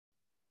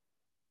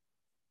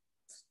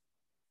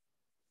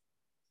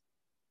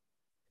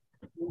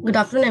Good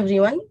afternoon,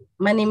 everyone.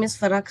 My name is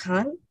Farah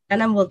Khan,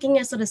 and I'm working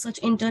as a research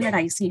intern at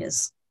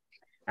ICS.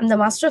 I'm the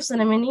master of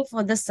ceremony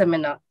for this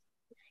seminar.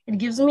 It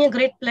gives me a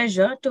great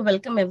pleasure to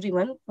welcome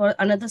everyone for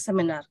another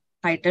seminar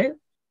titled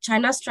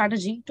China's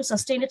Strategy to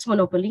Sustain its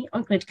Monopoly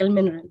on Critical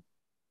Mineral.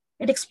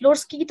 It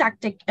explores key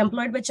tactics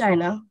employed by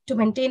China to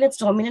maintain its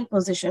dominant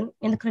position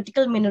in the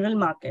critical mineral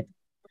market.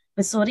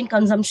 With soaring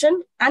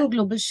consumption and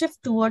global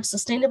shift towards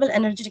sustainable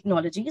energy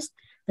technologies,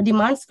 the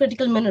demand for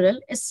critical mineral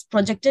is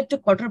projected to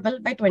quadruple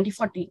by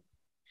 2040.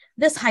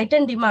 This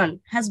heightened demand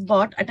has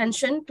brought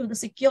attention to the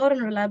secure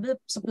and reliable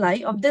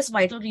supply of these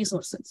vital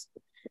resources.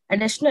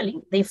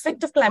 Additionally, the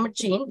effect of climate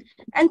change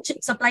and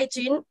supply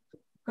chain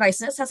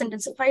crisis has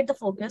intensified the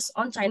focus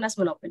on China's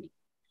monopoly.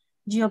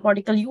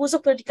 Geopolitical use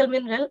of critical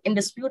mineral in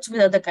disputes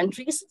with other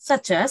countries,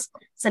 such as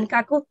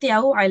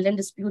Senkaku-Diaoyu Island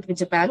dispute with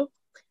Japan,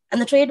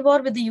 and the trade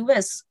war with the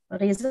US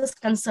raises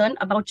concern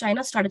about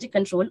China's strategic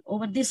control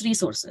over these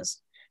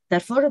resources.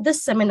 Therefore,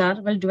 this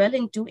seminar will dwell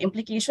into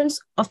implications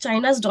of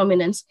China's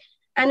dominance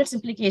and its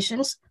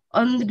implications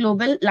on the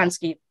global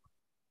landscape.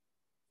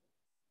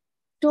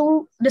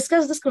 To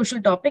discuss this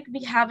crucial topic,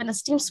 we have an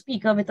esteemed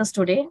speaker with us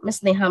today,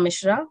 Ms. Neha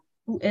Mishra,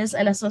 who is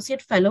an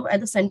associate fellow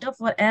at the Center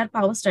for Air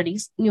Power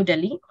Studies, New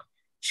Delhi.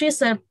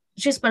 She's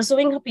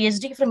pursuing her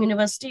PhD from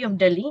University of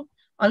Delhi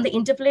on the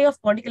interplay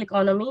of political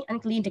economy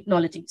and clean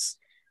technologies,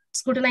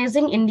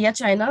 scrutinizing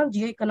India-China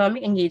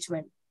geoeconomic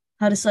engagement.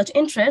 Her research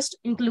interest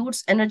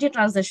includes energy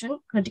transition,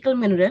 critical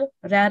mineral,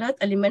 rare earth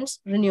elements,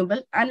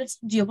 renewable, and its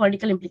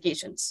geopolitical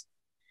implications.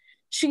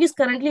 She is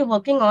currently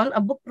working on a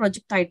book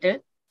project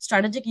titled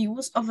Strategic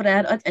Use of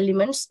Rare Earth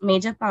Elements,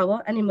 Major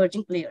Power and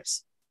Emerging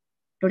Players.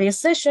 Today's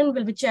session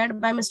will be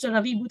chaired by Mr.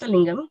 Ravi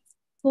Bhutalingam,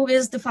 who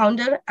is the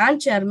founder and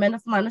chairman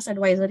of Manas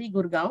Advisory,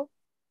 Gurgaon.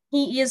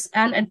 He is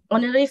an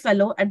honorary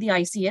fellow at the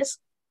ICS.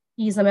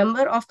 He is a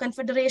member of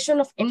Confederation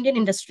of Indian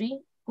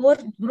Industry, core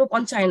group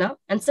on China,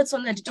 and sits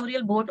on the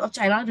editorial board of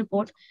China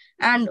Report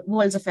and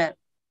World's Affair.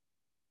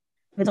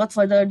 Without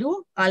further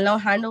ado, I'll now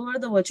hand over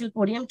the virtual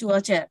podium to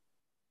our chair.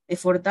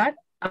 Before that,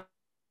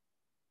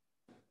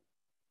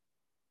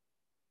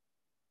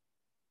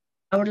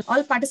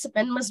 all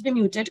participants must be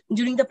muted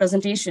during the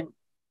presentation.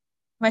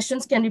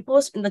 Questions can be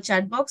posted in the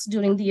chat box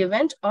during the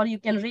event, or you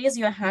can raise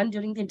your hand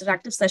during the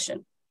interactive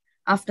session.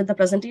 After the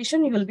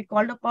presentation, you will be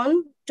called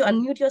upon to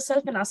unmute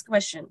yourself and ask a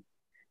question.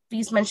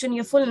 Please mention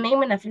your full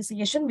name and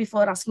affiliation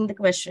before asking the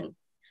question.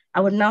 I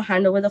would now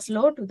hand over the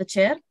floor to the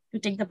chair to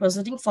take the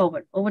proceeding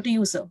forward. Over to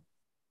you, sir.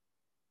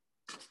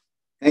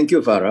 Thank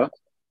you, Farah,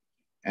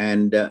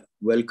 and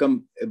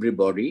welcome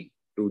everybody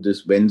to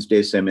this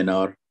Wednesday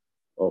seminar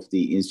of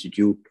the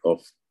Institute of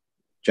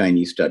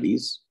Chinese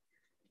Studies.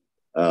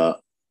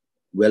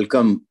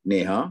 Welcome,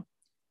 Neha.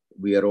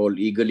 We are all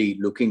eagerly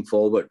looking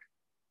forward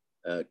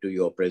to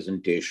your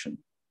presentation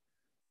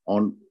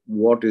on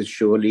what is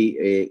surely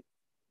a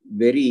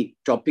very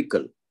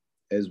topical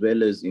as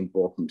well as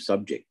important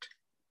subject.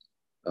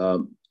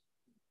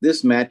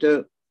 This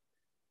matter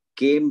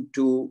came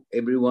to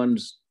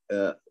everyone's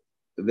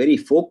very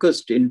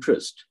focused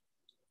interest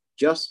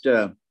just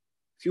a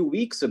few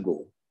weeks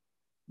ago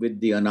with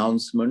the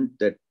announcement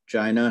that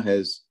China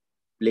has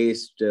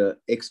placed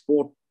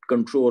export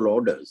control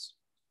orders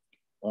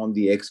on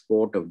the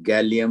export of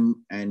gallium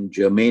and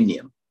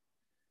germanium,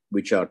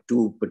 which are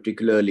two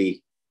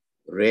particularly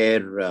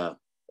rare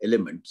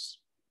elements,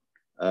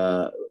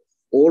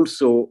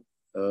 also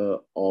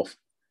of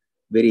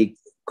very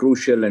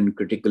crucial and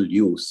critical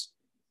use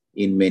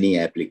in many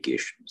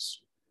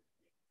applications.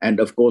 And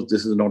of course,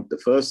 this is not the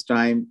first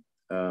time,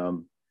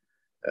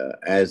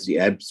 as the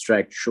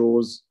abstract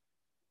shows.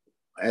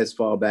 As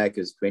far back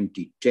as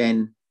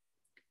 2010,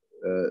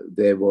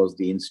 there was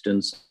the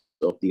instance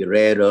of the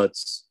rare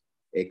earths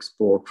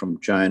export from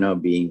China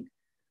being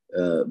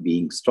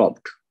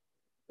stopped,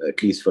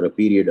 at least for a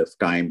period of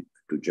time,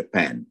 to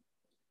Japan.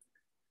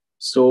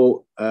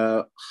 So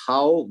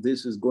how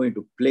this is going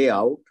to play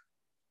out,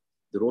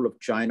 the role of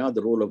China,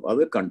 the role of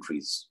other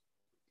countries,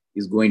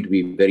 is going to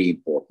be very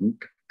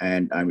important.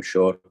 And I'm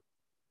sure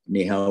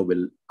Neha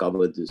will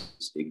cover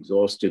this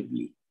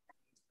exhaustively.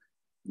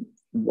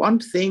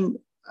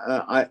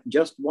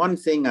 Just one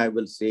thing I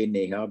will say,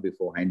 Neha,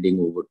 before handing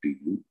over to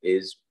you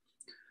is,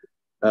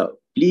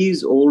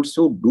 please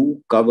also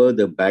do cover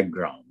the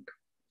background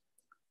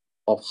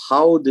of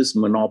how this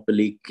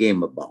monopoly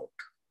came about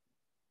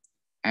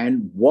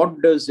and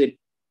what does it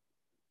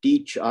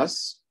teach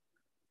us,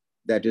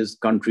 that is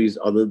countries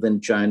other than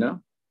China,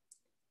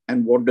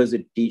 and what does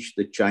it teach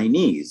the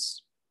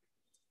Chinese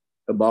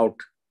about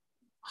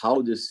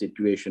how this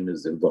situation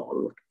has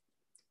evolved.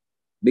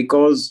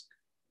 Because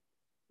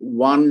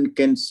one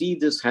can see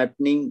this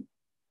happening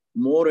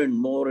more and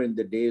more in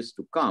the days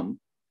to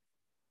come,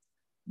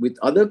 with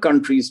other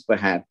countries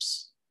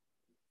perhaps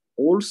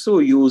also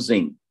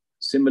using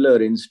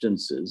similar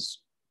instances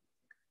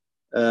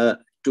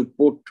to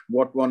put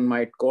what one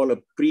might call a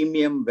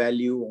premium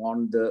value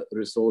on the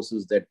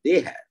resources that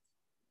they have,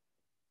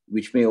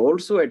 which may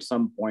also at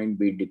some point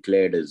be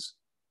declared as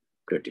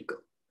critical.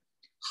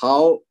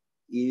 How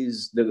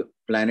is the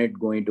planet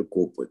going to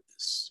cope with this?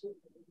 basis.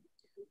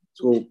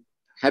 So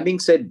having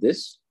said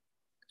this,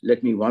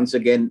 let me once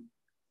again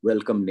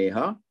welcome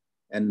Neha,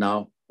 and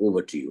now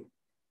over to you.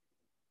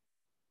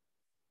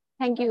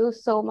 Thank you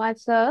so much,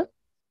 sir.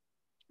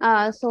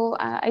 I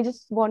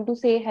just want to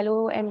say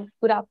hello and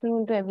good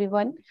afternoon to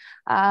everyone.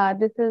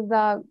 This is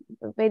a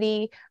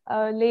very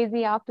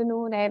lazy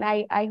afternoon, and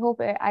I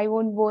hope I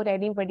won't bore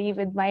anybody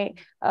with my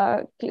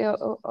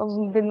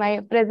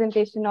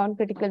presentation on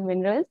critical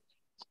minerals.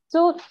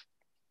 So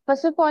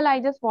first of all,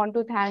 I just want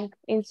to thank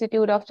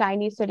Institute of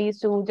Chinese Studies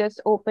to just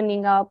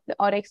opening up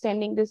or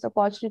extending this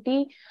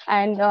opportunity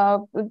and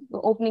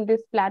opening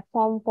this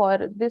platform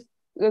for this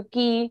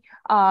key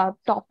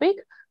topic.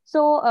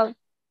 So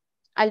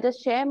I'll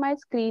just share my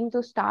screen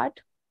to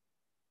start.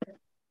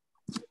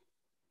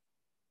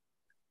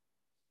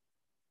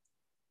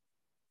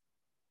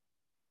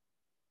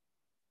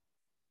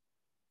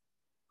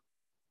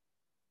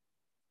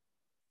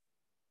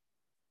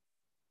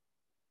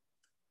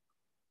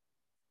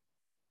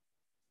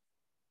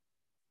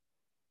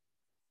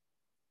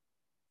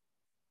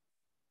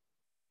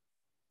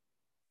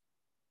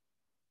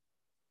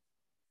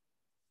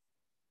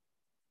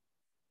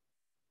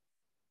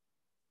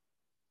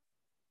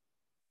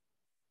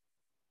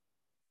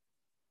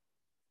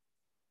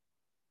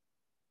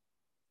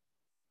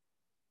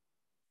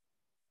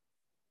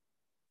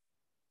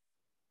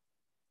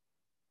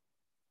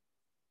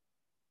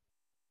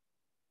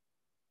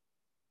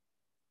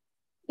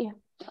 Yeah.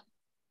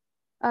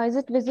 Is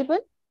it visible?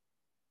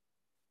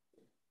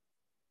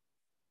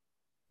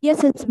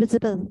 Yes, it's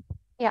visible.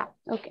 Yeah,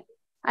 okay.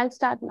 I'll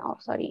start now,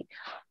 sorry.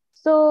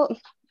 So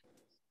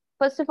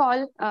first of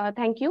all,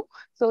 thank you.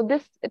 So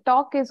this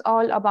talk is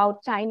all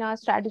about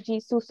China's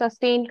strategies to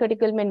sustain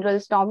critical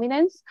minerals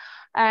dominance.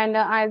 And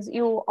as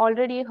you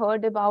already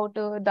heard about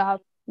the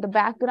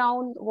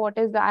background, what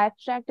is the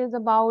abstract is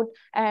about,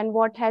 and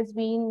what has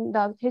been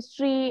the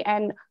history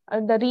and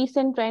the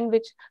recent trend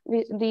which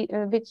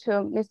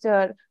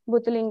Mr.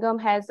 Butulingam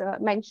has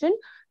mentioned.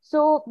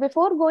 So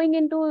before going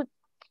into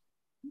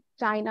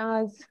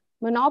China's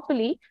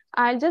monopoly,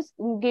 I'll just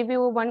give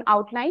you one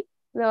outline.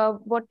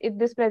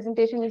 This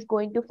presentation is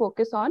going to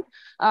focus on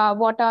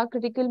what are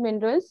critical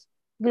minerals,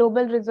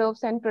 global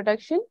reserves and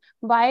production,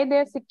 why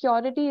their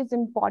security is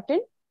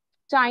important,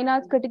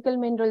 China's critical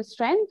mineral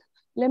strength,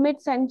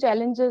 limits and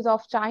challenges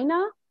of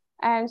China,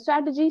 and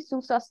strategies to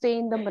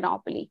sustain the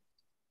monopoly.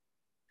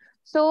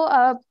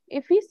 So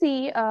if we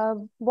see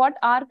what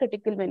are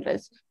critical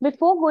minerals,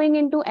 before going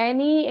into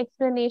any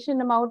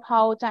explanation about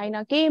how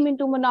China came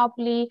into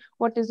monopoly,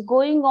 what is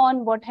going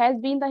on, what has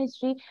been the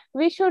history,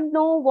 we should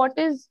know what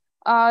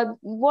are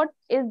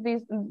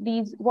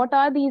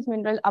these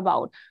minerals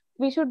about.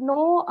 We should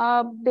know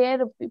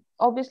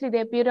obviously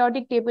their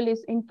periodic table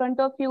is in front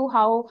of you,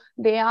 how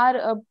they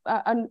are,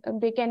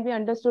 they can be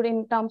understood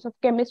in terms of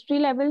chemistry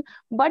level,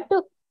 but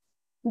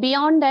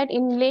beyond that,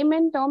 in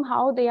layman term,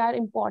 how they are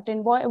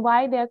important,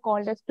 why they are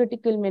called as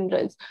critical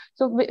minerals.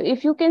 So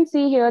if you can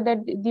see here that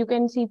you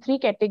can see three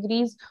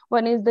categories.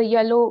 One is the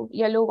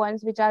yellow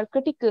ones, which are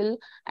critical,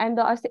 and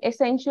the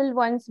essential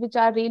ones, which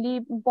are really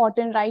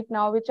important right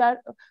now, which are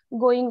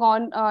going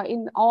on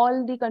in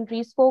all the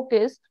countries'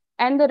 focus,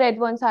 and the red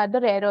ones are the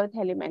rare earth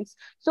elements.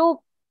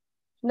 So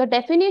the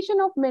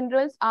definition of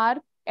minerals are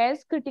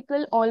as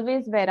critical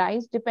always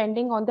varies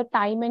depending on the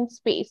time and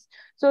space.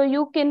 So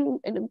you can,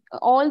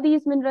 all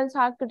these minerals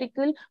are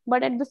critical,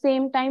 but at the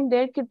same time,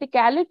 their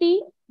criticality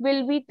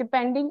will be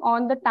depending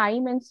on the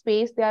time and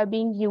space they are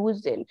being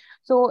used in.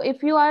 So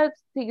if you are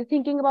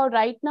thinking about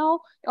right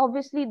now,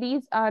 obviously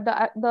these are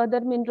the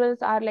other minerals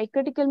are like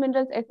critical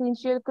minerals,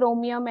 essential,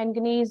 chromium,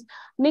 manganese,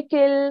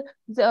 nickel,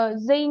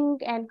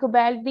 zinc, and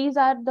cobalt. These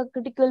are the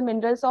critical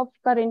minerals of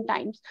current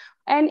times.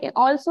 And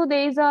also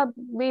there is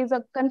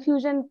a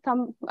confusion.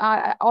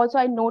 Also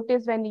I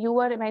noticed when you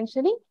were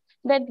mentioning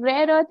that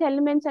rare earth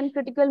elements and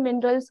critical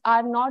minerals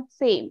are not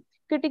same.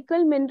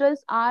 Critical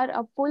minerals are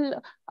a full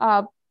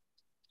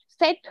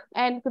set,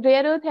 and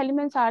rare earth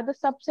elements are the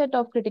subset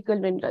of critical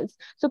minerals.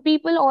 So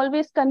people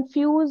always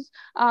confuse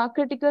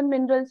critical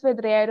minerals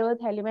with rare earth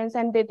elements,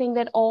 and they think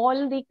that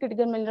all the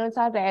critical minerals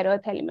are rare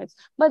earth elements.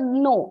 But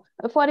no,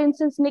 for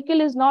instance, nickel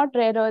is not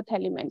rare earth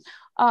element.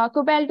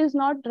 Cobalt is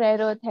not rare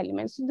earth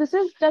elements. So this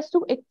is just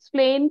to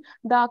explain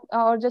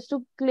or just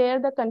to clear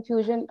the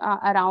confusion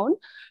around.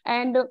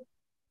 And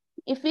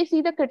if we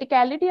see the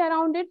criticality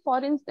around it,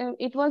 for instance,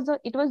 it was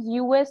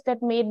US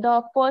that made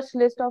the first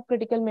list of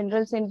critical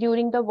minerals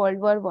during the World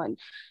War I.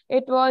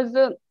 It was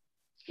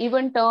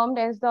even termed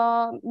as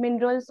the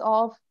minerals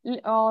of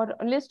or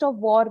list of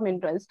war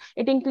minerals.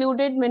 It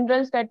included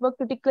minerals that were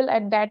critical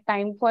at that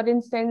time. For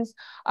instance,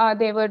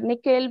 they were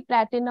nickel,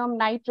 platinum,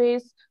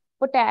 nitrates,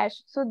 potash.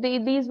 So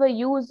these were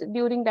used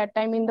during that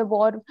time in the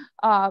war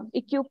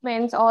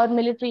equipments or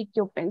military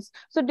equipments.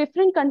 So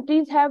different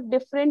countries have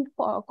different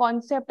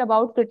concept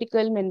about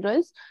critical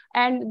minerals,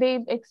 and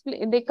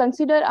they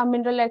consider a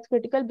mineral as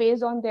critical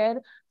based on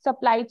their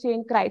supply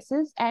chain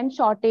crisis and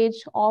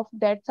shortage of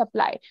that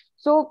supply.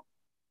 So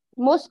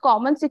most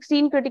common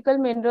 16 critical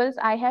minerals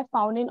I have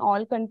found in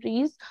all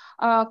countries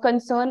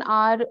concern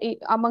are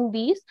among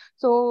these.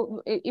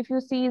 So if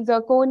you see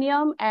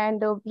zirconium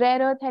and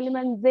rare earth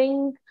element,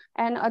 zinc,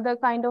 and other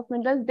kind of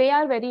minerals, they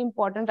are very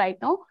important right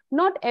now.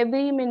 Not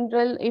every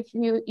mineral, if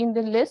you in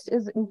the list,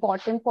 is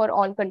important for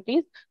all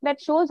countries.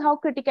 That shows how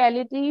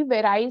criticality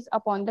varies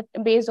upon the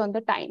based on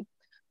the time.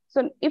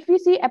 So if we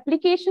see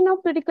application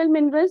of critical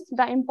minerals,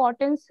 the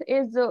importance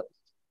is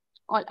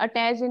or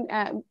attached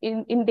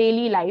in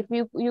daily life.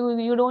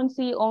 You don't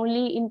see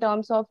only in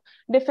terms of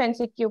defense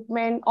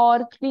equipment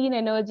or clean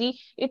energy.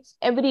 It's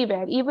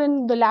everywhere.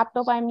 Even the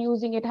laptop I'm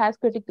using, it has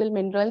critical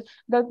mineral.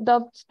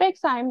 The specs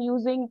I'm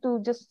using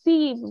to just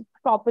see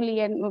properly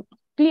and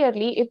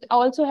clearly, it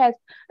also has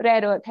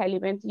rare earth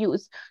elements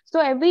used. So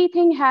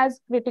everything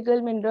has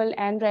critical mineral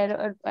and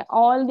rare earth.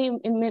 All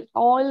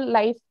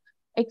life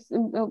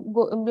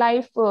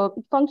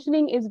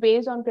functioning is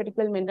based on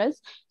critical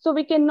minerals. So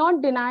we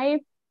cannot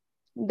deny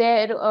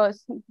their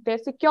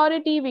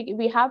security.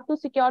 We have to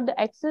secure the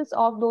access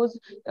of those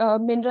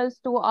minerals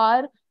to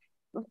our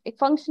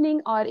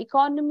functioning, our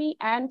economy,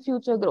 and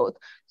future growth.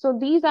 So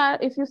these are,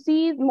 if you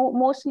see,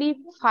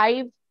 mostly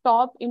 5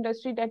 top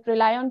industry that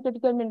rely on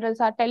critical minerals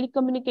are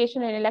telecommunication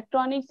and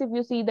electronics. If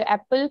you see the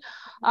Apple,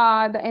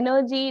 the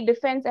energy,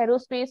 defense,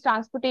 aerospace,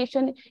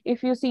 transportation,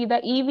 if you see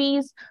the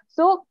EVs.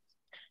 So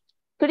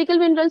critical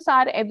minerals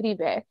are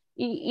everywhere.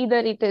 Either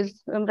it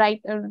is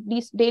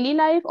this daily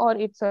life, or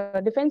it's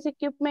a defense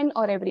equipment,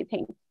 or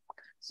everything.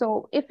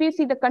 So if we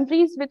see the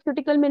countries with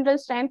critical mineral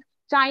strength,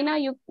 China,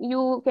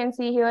 you can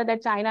see here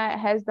that China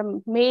has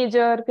the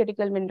major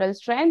critical mineral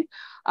strength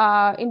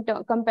in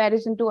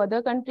comparison to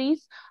other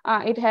countries.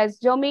 It has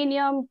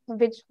germanium,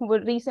 which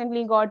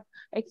recently got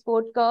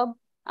export curb,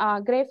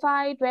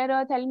 graphite, rare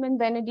earth element,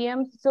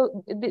 vanadium.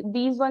 So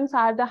these ones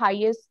are the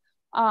highest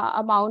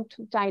amount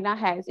China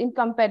has in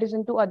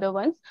comparison to other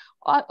ones.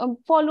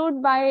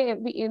 Followed by,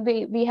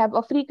 we have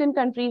African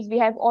countries, we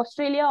have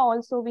Australia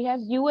also, we have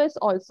US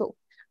also.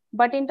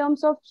 But in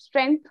terms of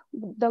strength,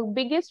 the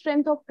biggest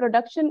strength of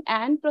production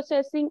and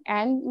processing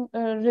and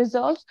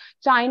reserves,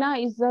 China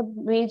is a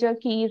major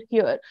key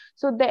here.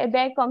 So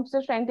there comes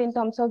the strength in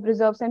terms of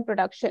reserves and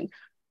production.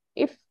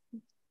 If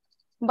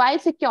while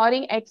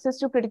securing access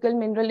to critical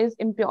mineral is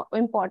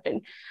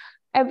important,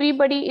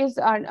 everybody is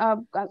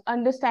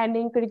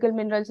understanding critical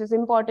minerals is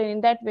important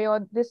in that way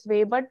or this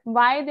way, but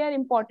why they are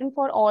important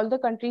for all the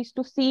countries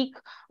to seek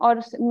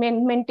or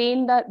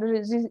maintain the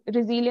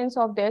resilience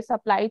of their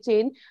supply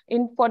chain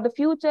in for the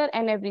future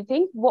and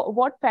everything,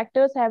 what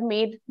factors have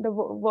made the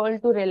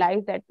world to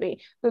realize that way?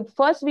 So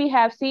first, we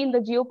have seen the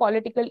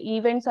geopolitical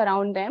events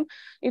around them.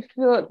 If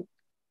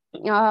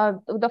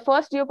the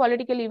first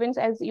geopolitical events,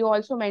 as you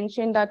also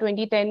mentioned, the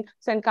 2010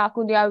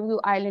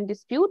 Senkaku-Diaoyu island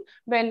dispute,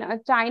 when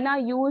China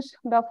used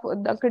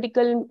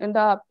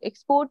the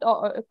export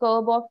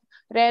curve of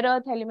rare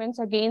earth elements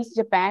against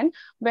Japan,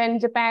 when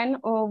Japan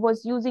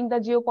was using the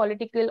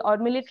geopolitical or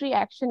military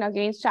action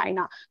against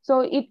China.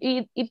 So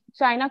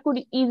China could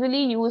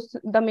easily use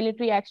the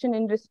military action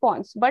in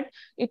response, but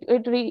it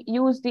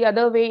used the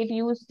other way. It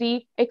used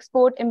the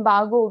export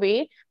embargo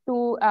way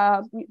to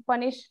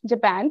punish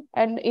Japan,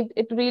 and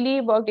it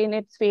really worked in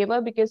its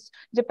favor, because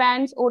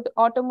Japan's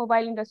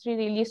automobile industry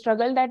really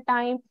struggled that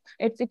time.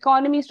 Its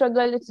economy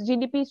struggled, its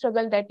GDP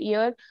struggled that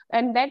year,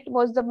 and that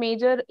was the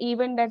major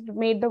event that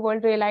made the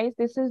world realize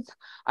this is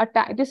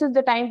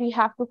the time we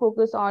have to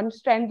focus on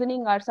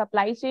strengthening our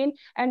supply chain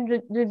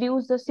and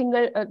reduce the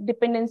single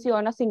dependency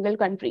on a single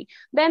country.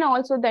 Then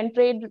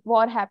trade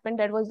war happened.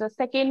 That was the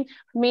second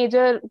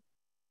major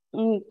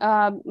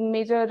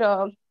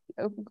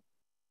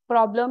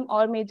problem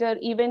or major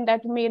event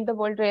that made the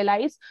world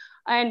realize.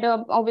 And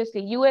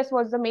obviously, US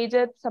was the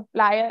major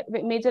supplier,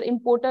 major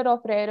importer of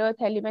rare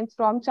earth elements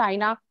from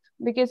China,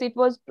 because it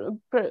was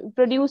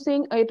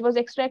producing, it was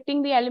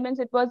extracting the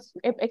elements, it was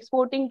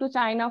exporting to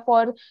China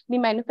for the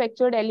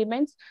manufactured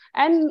elements,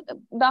 and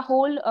the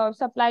whole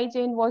supply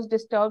chain was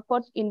disturbed for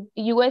in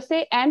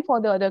USA and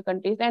for the other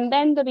countries. And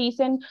then the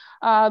recent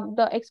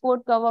the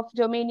export curve of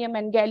germanium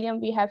and gallium,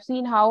 we have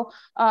seen how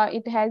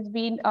it has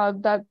been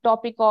the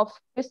topic of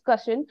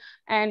discussion,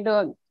 and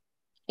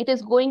it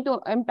is going to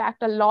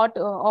impact a lot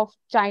of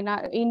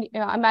China in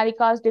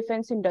America's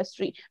defense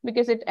industry,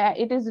 because it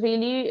is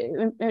really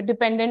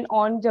dependent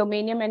on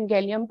germanium and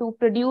gallium to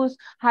produce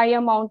high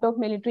amount of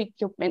military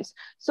equipments.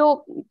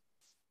 So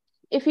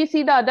if you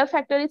see, the other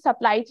factor is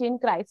supply chain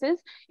crisis.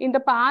 In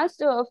the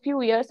past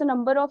few years, a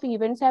number of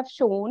events have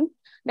shown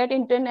that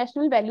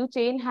international value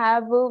chain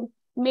have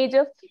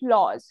major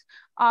flaws.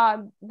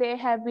 There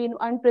have been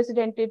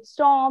unprecedented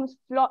storms,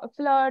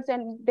 floods,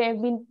 and there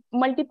have been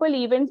multiple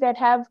events that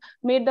have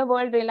made the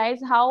world realize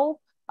how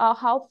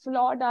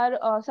flawed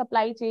our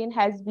supply chain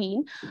has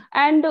been.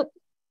 And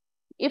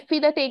If we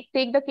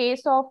take the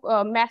case of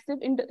massive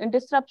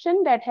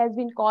disruption that has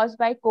been caused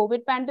by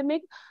COVID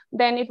pandemic,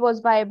 then it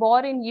was by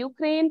war in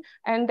Ukraine,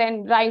 and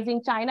then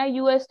rising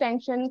China-US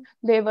tension.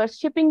 There were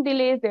shipping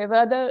delays, there were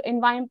other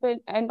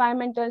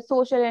environmental,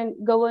 social, and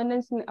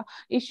governance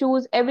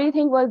issues.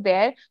 Everything was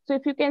there. So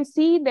if you can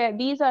see that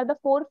these are the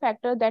 4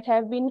 factors that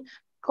have been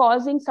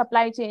causing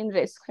supply chain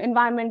risk: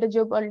 environmental,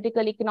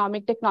 geopolitical,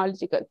 economic,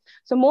 technological.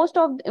 So most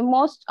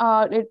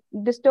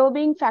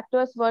disturbing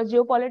factors were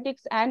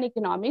geopolitics and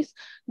economics.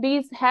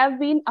 These have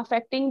been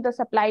affecting the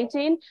supply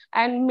chain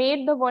and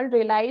made the world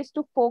realize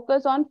to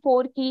focus on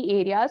 4 key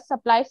areas: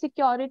 supply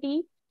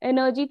security,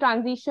 energy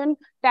transition,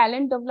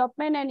 talent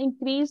development, and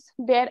increase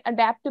their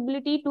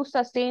adaptability to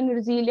sustain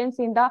resilience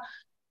in the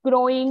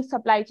growing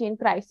supply chain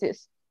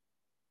crisis.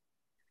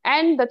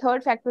 And the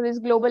third factor is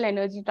global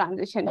energy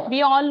transition.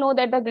 We all know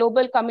that the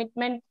global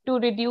commitment to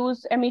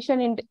reduce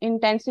emission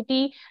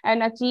intensity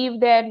and achieve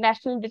their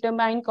national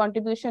determined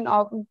contribution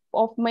of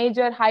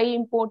major high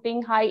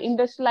importing, high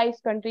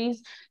industrialized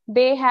countries,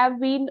 they have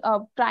been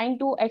trying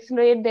to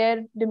accelerate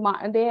their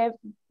demand. They have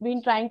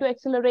been trying to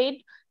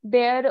accelerate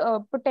their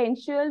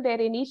potential, their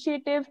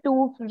initiative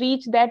to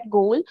reach that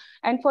goal.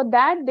 And for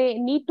that, they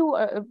need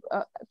to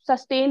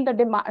sustain the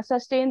demand,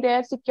 sustain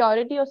their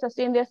security, or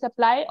sustain their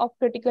supply of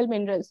critical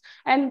minerals.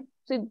 And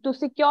to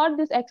secure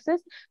this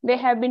access, they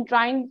have been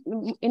trying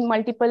in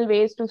multiple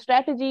ways, through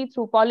strategy,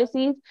 through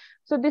policies.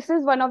 So this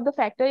is one of the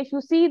factors. If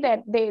you see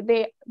that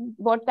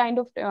what kind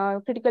of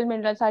critical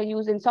minerals are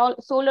used in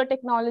solar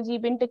technology,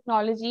 wind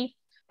technology,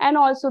 and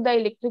also the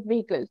electric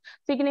vehicles.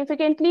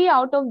 Significantly,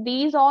 out of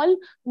these all,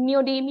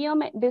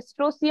 neodymium,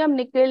 dysprosium,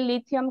 nickel,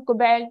 lithium,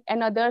 cobalt,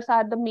 and others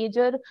are the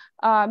major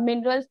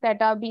minerals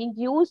that are being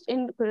used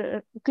in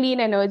clean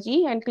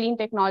energy and clean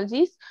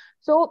technologies.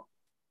 So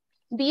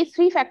these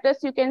 3 factors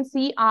you can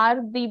see are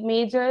the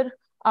major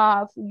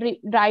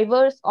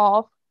drivers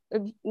of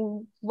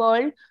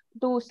world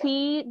to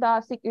see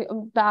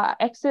the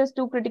access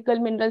to critical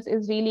minerals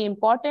is really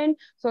important.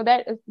 So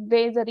that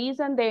there is a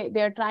reason they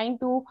are trying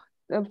to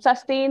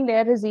sustain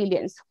their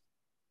resilience.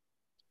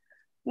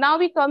 Now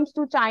we comes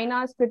to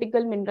China's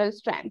critical mineral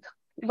strength.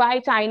 Why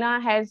China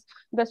has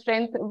the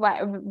strength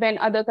when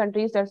other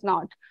countries does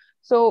not.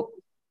 So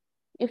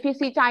if you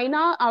see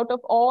China, out of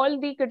all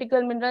the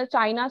critical minerals,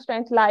 China's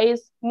strength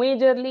lies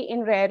majorly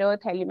in rare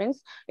earth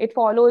elements. It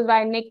follows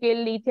by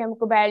nickel, lithium,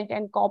 cobalt,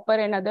 and copper,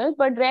 and others.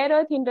 But rare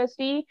earth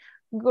industry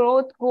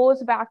growth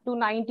goes back to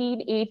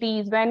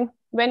 1980s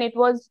when it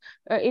was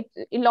it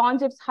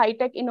launched its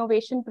high-tech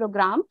innovation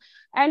program.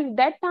 And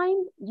that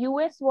time,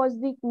 US was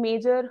the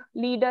major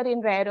leader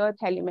in rare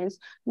earth elements.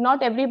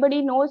 Not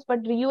everybody knows,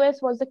 but the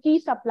US was the key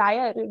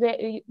supplier.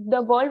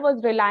 The world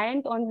was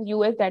reliant on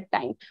US that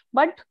time.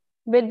 But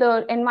with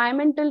the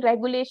environmental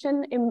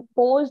regulation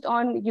imposed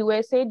on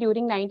USA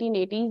during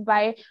 1980s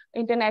by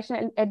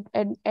International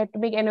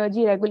Atomic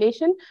Energy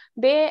Regulation,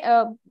 they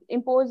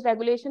imposed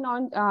regulation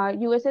on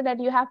USA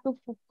that you have to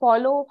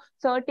follow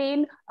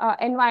certain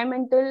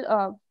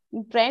environmental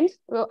trends.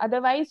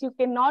 Otherwise, you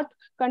cannot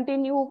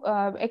continue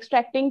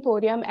extracting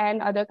thorium and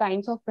other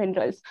kinds of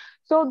minerals.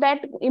 So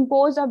that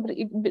imposed a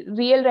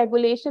real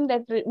regulation,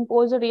 that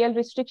imposed a real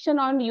restriction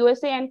on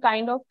USA, and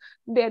kind of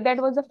that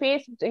was the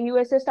phase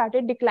USA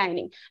started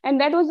declining.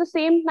 And that was the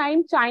same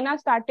time China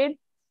started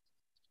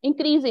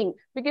increasing,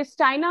 because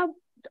China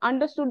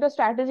understood the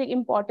strategic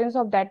importance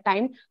of that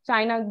time.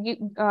 China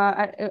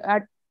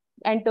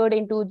entered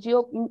into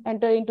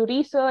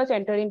research,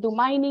 entered into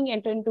mining,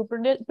 entered into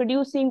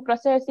producing,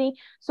 processing.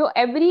 So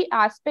every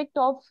aspect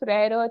of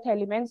rare earth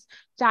elements,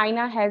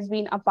 China has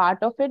been a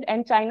part of it,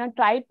 and China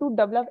tried to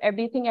develop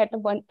everything at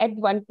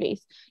one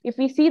place. If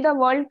we see the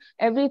world,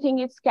 everything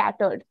is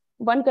scattered.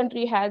 One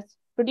country has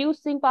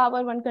producing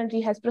power, one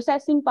country has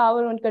processing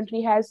power, one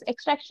country has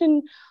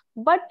extraction,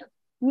 but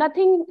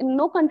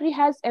no country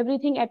has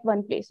everything at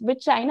one place,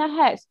 which China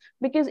has,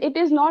 because it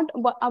is not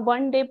a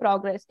one-day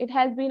progress. It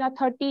has been a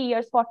 30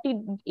 years,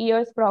 40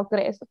 years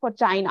progress for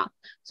China.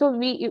 So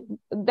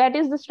that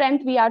is the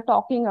strength we are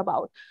talking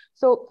about.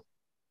 So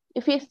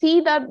if you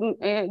see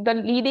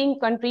the leading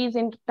countries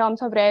in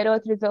terms of rare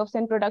earth reserves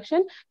and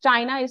production,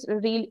 China is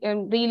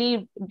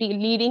really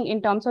leading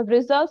in terms of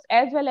reserves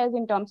as well as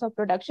in terms of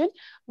production,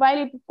 while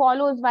it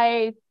follows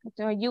by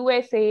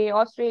USA,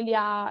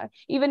 Australia,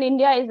 even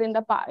India is in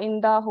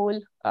the whole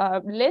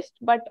list.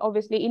 But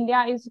obviously,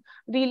 India is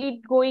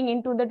really going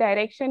into the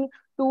direction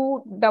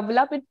to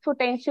develop its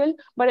potential,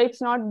 but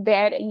it's not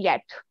there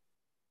yet,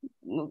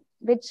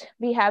 which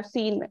we have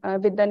seen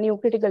with the new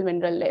critical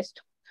mineral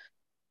list.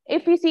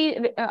 If we see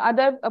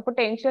other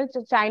potentials,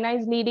 China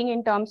is leading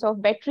in terms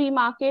of battery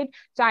market.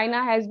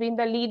 China has been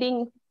the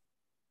leading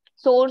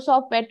source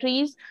of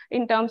batteries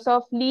in terms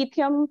of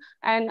lithium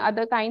and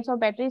other kinds of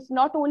batteries.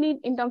 Not only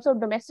in terms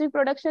of domestic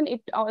production,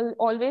 it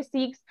always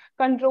seeks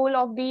control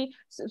of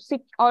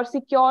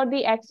secure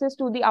the access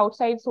to the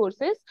outside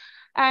sources.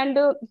 And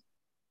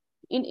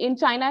in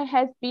China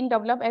has been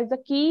developed as the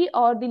key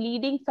or the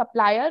leading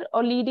supplier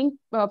or leading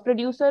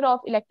producer of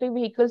electric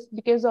vehicles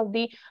because of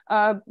the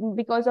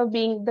because of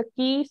being the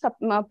key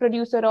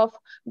producer of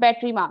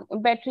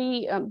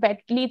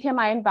lithium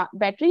ion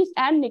batteries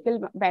and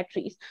nickel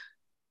batteries.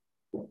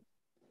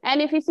 And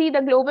if you see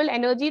the global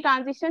energy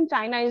transition,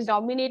 China is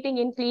dominating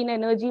in clean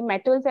energy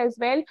metals as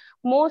well.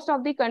 Most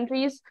of the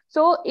countries.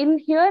 So in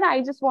here,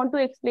 I just want to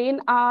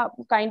explain a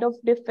kind of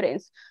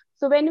difference.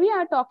 So when we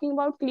are talking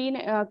about clean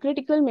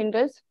critical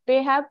minerals,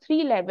 they have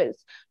three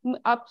levels: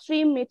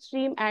 upstream,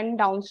 midstream, and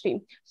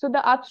downstream. So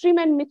the upstream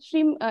and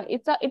midstream,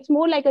 it's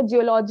more like a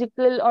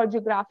geological or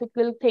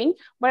geographical thing.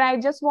 But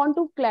I just want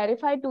to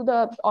clarify to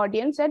the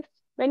audience that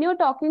when you're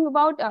talking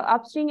about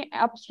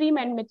upstream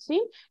and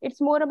midstream, it's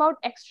more about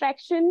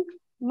extraction,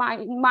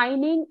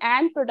 mining,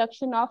 and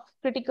production of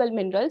critical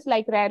minerals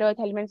like rare earth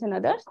elements and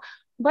others.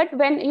 But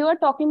when you are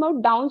talking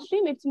about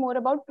downstream, it's more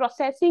about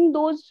processing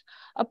those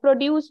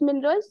produced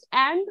minerals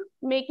and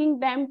making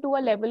them to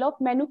a level of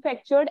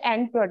manufactured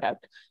end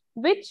product,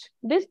 which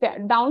this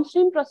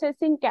downstream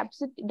processing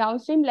capacity,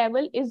 downstream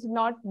level is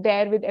not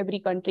there with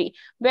every country,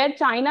 where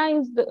China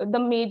is the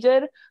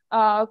major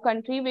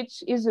country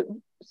which is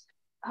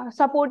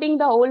supporting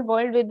the whole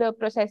world with the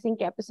processing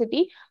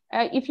capacity.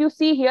 If you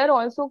see here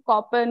also,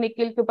 copper,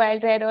 nickel,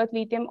 cobalt, rare earth,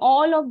 lithium,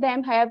 all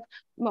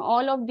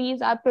of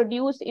these are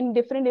produced in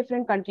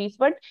different countries.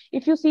 But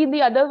if you see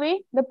the other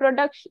way,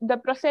 the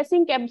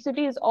processing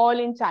capacity is all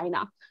in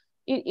China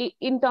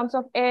in terms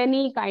of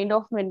any kind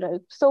of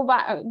mineral. So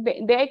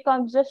there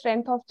comes the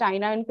strength of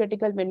China in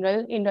critical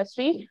mineral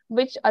industry,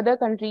 which other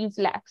countries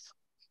lacks.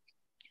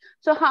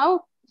 So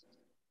how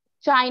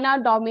China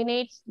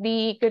dominates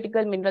the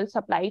critical mineral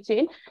supply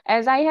chain?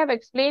 As I have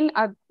explained,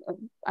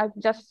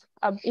 just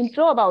an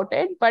intro about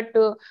it, but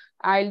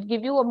I'll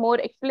give you a more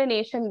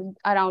explanation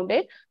around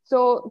it.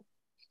 So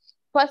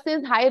first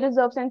is high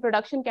reserves and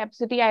production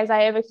capacity, as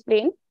I have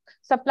explained,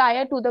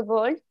 supplier to the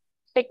world,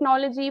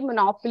 technology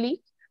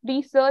monopoly,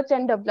 research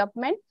and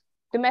development,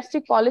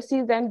 domestic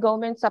policies and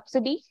government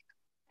subsidy,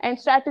 and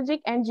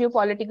strategic and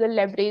geopolitical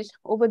leverage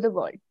over the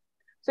world.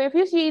 So if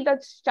you see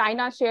that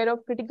China's share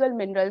of critical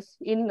minerals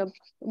in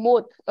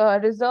both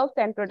reserves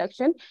and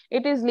production,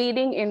 it is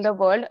leading in the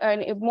world,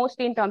 and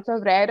mostly in terms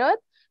of rare earth,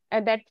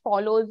 and that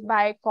follows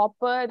by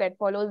copper, that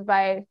follows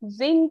by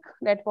zinc,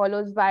 that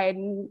follows by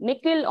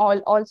nickel,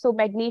 also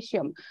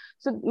magnesium.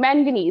 So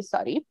manganese,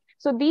 sorry.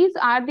 So these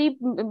are the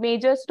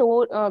major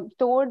stored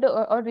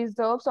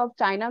reserves of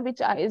China,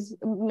 which is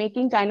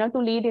making China to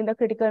lead in the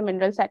critical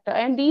mineral sector.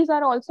 And these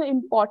are also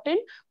important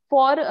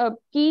for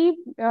key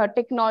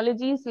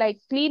technologies like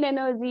clean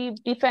energy,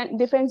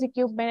 defense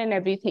equipment, and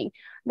everything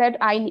that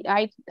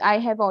I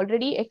have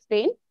already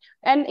explained.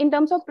 And in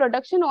terms of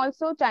production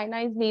also, China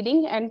is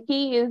leading, and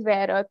key is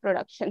rare earth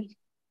production.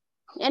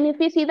 And if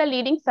we see the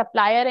leading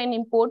supplier and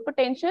import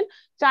potential,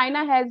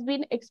 China has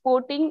been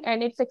exporting,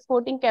 and its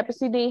exporting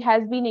capacity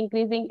has been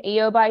increasing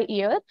year by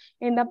year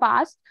in the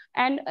past.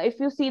 And if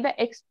you see the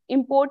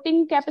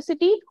importing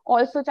capacity,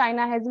 also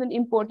China has been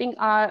importing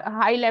a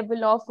high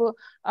level of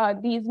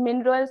these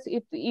minerals.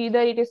 Either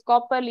it is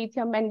copper,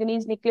 lithium,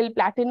 manganese, nickel,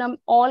 platinum,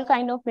 all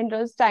kind of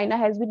minerals China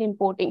has been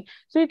importing.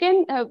 So you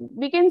can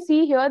we can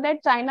see here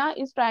that China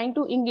is trying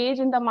to engage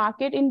in the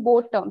market in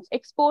both terms,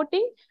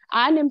 exporting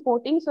and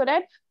importing, so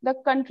that the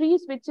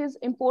countries which is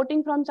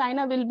importing from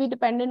China will be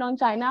dependent on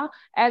China,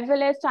 as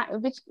well as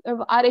which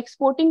are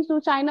exporting to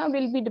China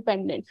will be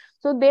dependent.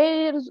 So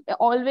there is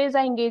always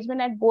an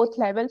engagement at both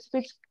levels,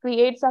 which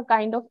creates a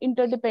kind of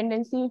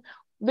interdependency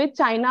with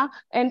China,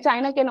 and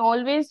China can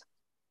always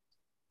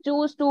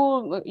choose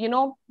to,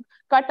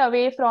 cut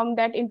away from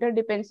that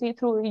interdependency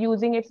through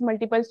using its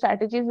multiple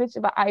strategies, which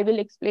I will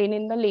explain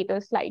in the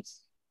later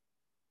slides.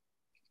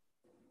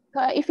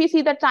 If you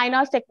see the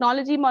China's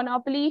technology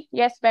monopoly,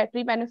 yes,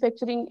 battery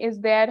manufacturing is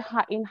there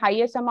in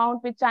highest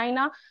amount with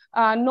China.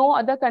 No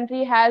other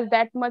country has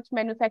that much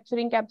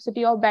manufacturing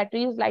capacity of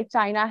batteries like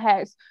China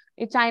has.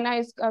 China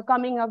is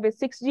coming up with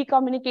 6G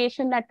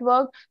communication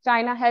network.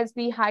 China has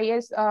the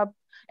highest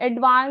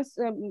advanced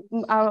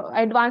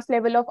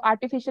level of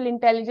artificial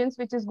intelligence,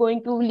 which is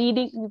going to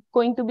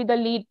be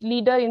the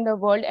leader in the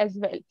world as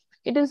well.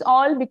 It is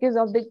all because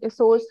of the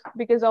source,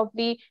 because of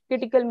the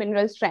critical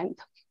mineral strength.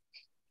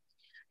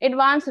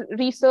 Advanced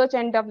research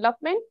and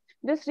development.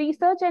 This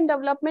research and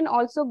development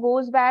also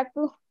goes back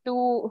to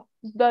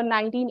the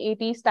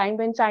 1980s time,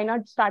 when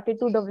China started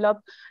to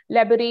develop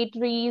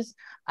laboratories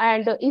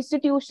and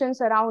institutions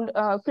around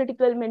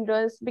critical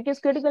minerals, because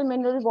critical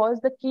mineral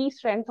was the key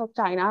strength of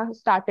China,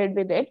 started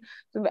with it.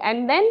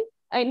 And then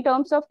in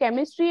terms of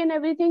chemistry and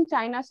everything,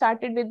 China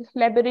started with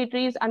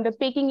laboratories under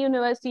Peking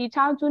University,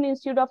 Changchun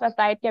Institute of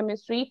Applied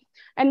Chemistry,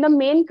 and the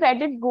main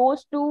credit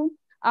goes to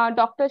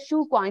Dr.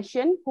 Xu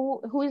Guangxian,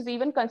 who is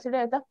even considered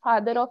as the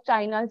father of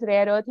China's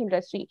rare earth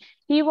industry.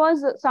 He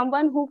was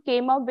someone who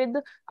came up with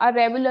a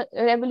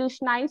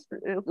revolutionized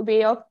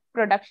way of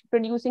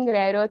producing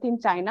rare earth in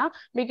China,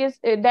 because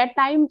at that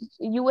time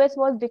US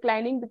was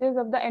declining because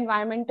of the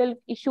environmental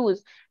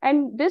issues.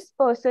 And this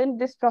person,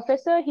 this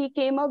professor, he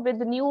came up with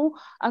new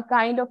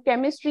kind of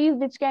chemistries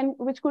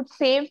which could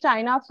save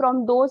China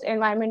from those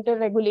environmental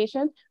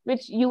regulations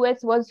which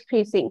US was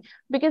facing,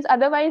 because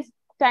otherwise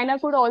China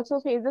could also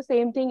face the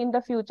same thing in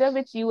the future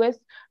which US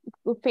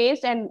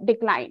faced and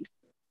declined.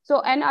 So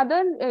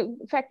another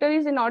factor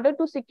is, in order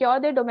to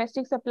secure their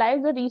domestic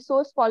supplies, the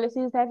resource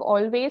policies have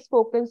always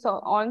focused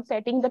on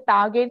setting the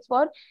targets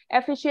for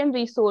efficient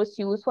resource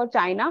use for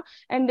China.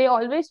 And they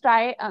always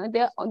try,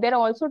 they're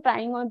also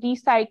trying on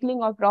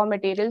recycling of raw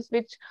materials,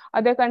 which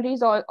other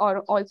countries are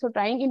also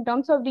trying. In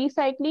terms of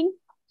recycling,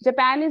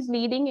 Japan is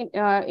leading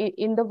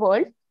in the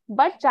world,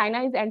 but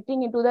China is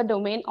entering into the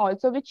domain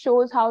also, which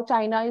shows how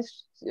China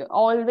is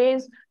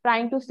always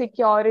trying to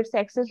secure its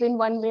access in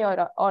one way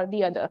or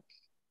the other.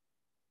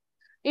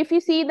 If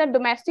you see the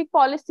domestic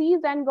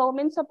policies and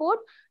government support,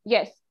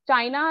 yes,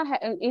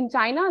 in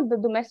China, the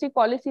domestic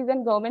policies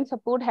and government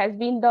support has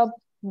been the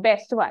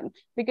best one,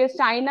 because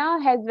China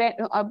has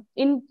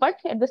but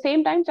at the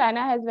same time,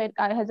 China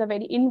has a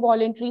very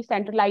involuntary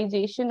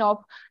centralization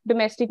of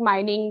domestic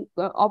mining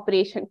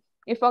operation.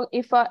 If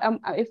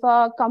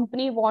a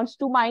company wants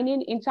to mine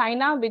in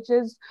China, which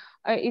is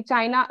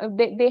China,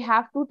 they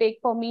have to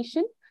take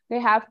permission. They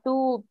have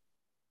to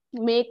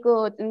make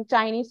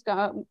Chinese.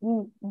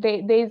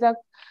 There is a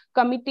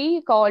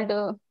committee called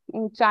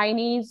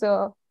Chinese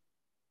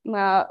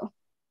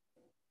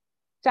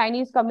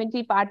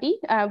Community Party.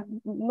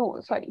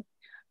 No, sorry,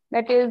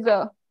 that is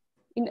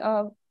in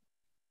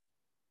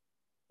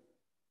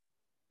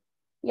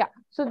yeah.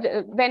 So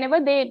whenever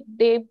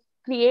they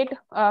create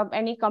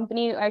any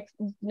company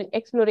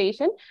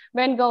exploration,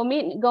 when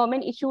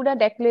government issued a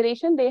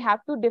declaration, they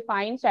have to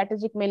define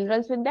strategic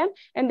minerals with them,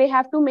 and they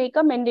have to make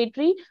a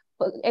mandatory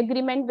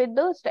agreement with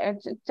the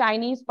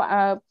Chinese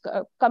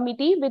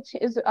committee, which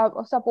is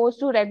supposed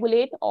to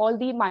regulate all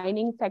the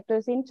mining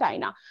sectors in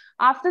China.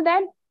 After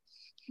that,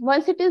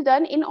 once it is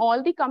done, in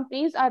all the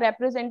companies, a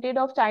representative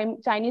of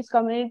Chinese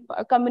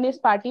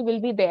Communist Party will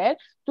be there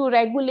to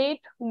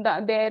regulate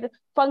their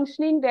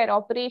functioning, their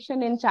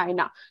operation in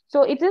China.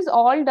 So it is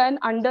all done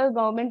under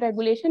government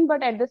regulation,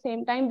 but at the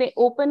same time, they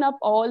open up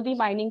all the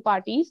mining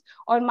parties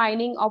or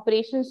mining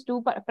operations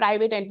to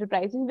private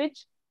enterprises,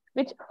 which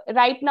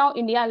right now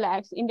India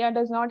lacks. India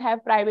does not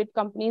have private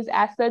companies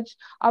as such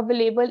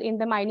available in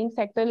the mining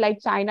sector like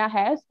China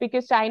has,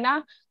 because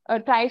China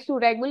tries to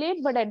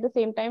regulate, but at the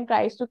same time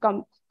tries to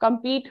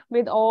compete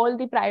with all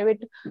the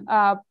private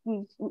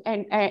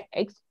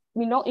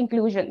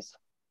inclusions.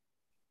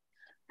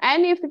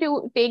 And if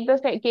you take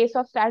the case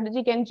of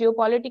strategic and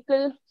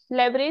geopolitical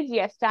leverage,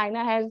 yes,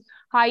 China has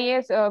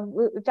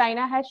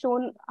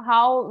shown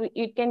how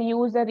it can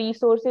use the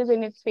resources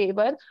in its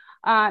favor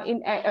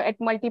at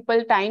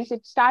multiple times.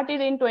 It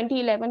started in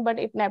 2011, but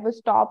it never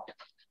stopped.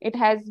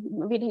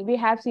 We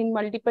have seen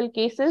multiple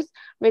cases,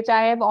 which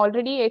I have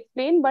already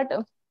explained, but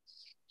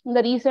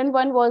the recent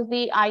one was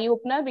the eye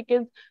opener,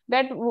 because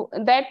that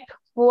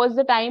was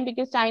the time,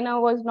 because China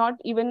was not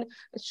even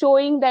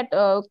showing that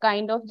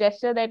kind of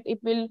gesture that it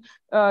will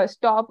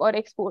stop or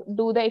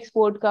do the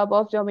export curb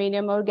of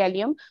germanium or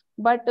gallium.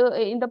 But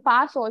in the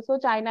past also,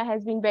 China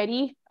has been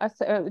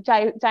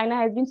China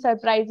has been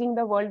surprising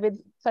the world with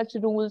such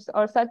rules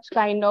or such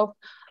kind of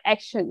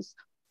actions.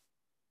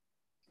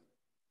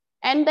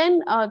 And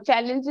then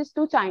challenges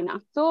to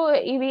China. So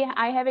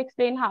I have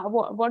explained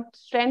what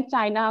strength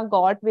China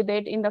got with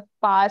it in the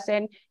past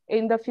and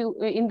in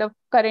the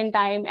current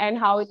time, and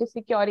how it is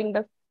securing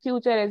the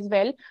future as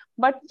well.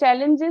 But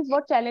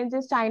what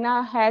challenges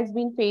China has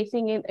been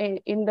facing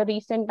in the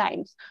recent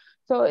times.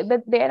 So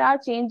that there are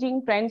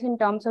changing trends in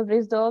terms of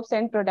reserves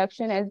and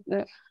production,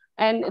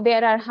 and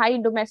there are high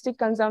domestic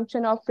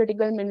consumption of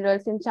critical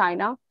minerals in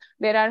China.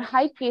 There are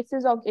high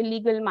cases of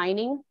illegal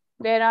mining.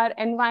 There are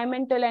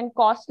environmental and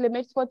cost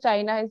limits for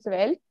China as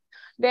well.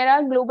 There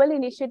are global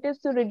initiatives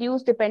to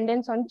reduce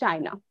dependence on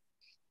China.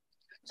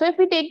 So if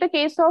we take the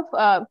case of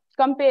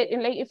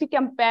if we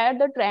compare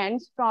the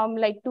trends from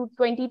like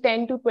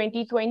 2010 to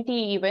 2020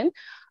 even,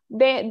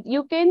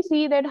 you can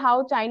see that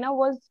how China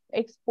was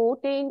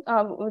exporting,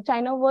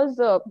 China was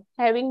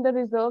having the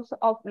reserves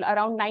of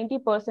around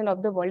 90%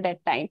 of the world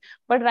at time.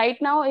 But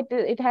right now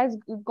it has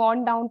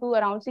gone down to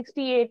around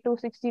 68 to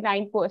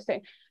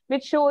 69%,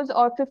 which shows,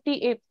 or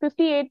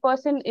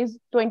 58% is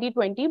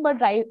 2020,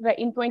 but right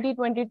in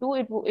 2022,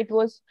 it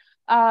was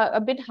a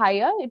bit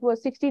higher, it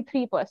was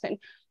 63%.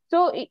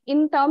 So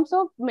in terms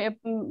of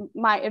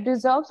my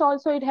reserves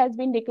also, it has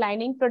been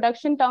declining.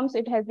 Production terms,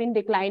 it has been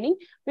declining,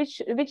 which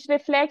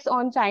reflects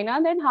on China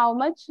that how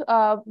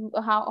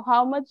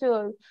much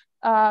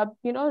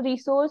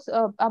resource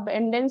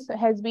abundance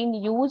has been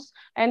used,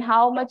 and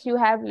how much you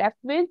have left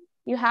with.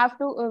 You have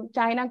to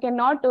China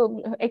cannot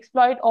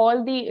exploit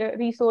all the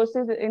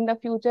resources in the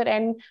future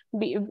and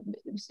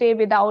stay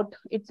without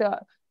its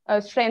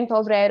strength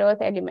of rare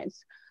earth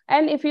elements.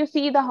 And if you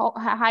see the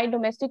high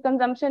domestic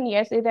consumption,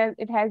 yes,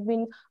 it has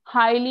been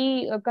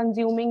highly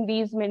consuming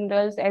these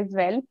minerals as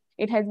well.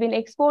 It has been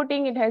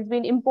exporting, it has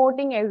been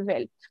importing as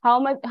well.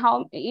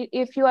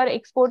 If you are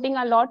exporting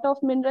a lot of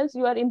minerals,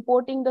 you are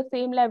importing the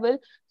same level.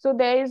 So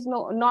there is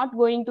not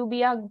going to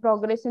be a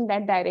progress in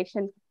that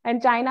direction.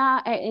 And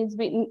China has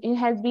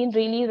been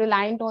really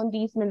reliant on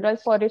these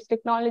minerals for its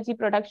technology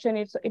production.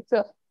 It's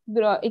a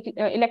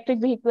electric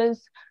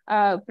vehicles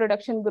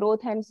production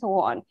growth and so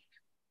on.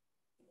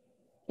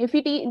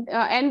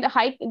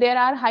 There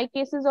are high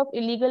cases of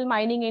illegal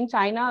mining in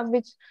China,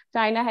 which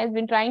China has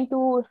been trying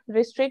to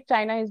restrict.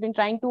 China has been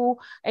trying to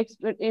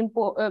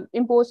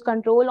impose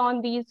control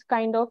on these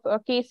kind of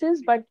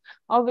cases, but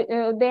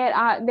there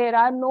are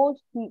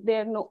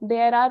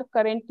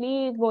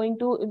currently going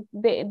to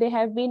they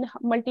have been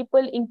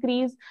multiple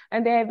increase,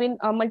 and there have been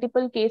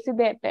multiple cases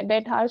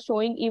that are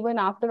showing even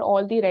after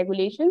all the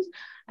regulations.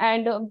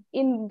 And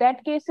in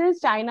that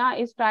cases, China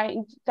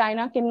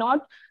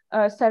cannot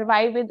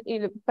survive with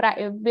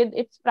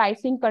its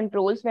pricing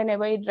controls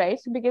whenever it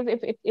rises, because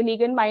if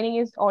illegal mining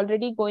is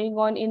already going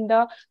on in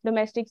the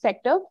domestic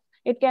sector,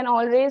 it can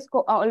always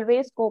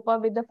cope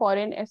up with the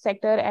foreign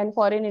sector and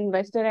foreign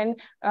investor and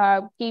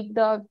keep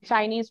the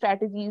Chinese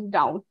strategies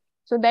down.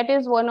 So that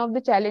is one of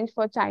the challenge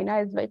for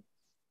China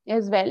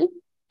as well.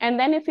 And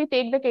then if we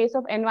take the case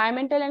of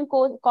environmental and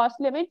cost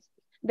limits,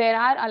 there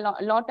are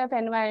a lot of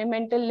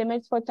environmental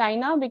limits for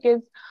China,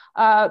 because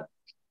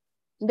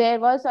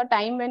there was a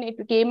time when it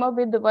came up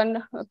with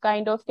one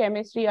kind of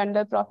chemistry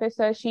under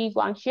Professor Shi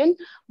Guangxian,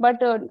 but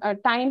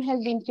time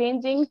has been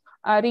changing,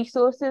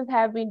 resources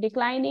have been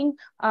declining,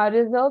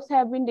 reserves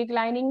have been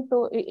declining.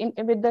 So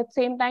with the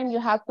same time, you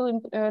have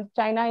to,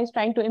 China is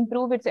trying to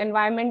improve its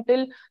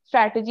environmental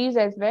strategies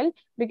as well,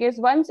 because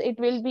once it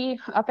will be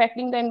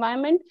affecting the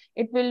environment,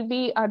 it will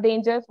be a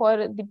danger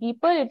for the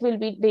people, it will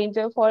be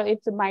danger for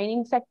its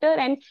mining sector,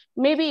 and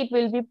maybe it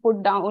will be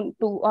put down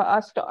to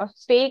a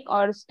stake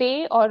or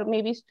stay, or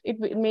maybe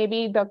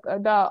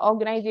the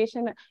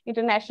organization,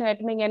 International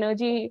Atomic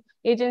Energy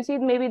Agency,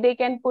 maybe they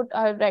can put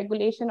a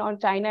regulation on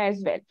China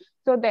as well.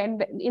 So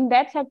then in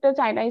that sector,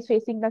 China is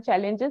facing the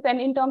challenges. And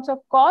in terms of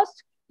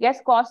cost, yes,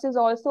 cost is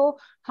also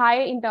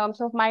high in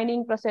terms of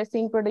mining,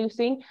 processing,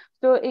 producing.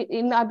 So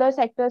in other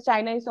sectors,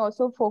 China is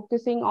also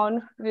focusing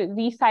on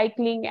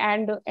recycling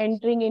and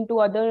entering into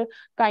other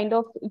kind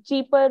of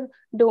cheaper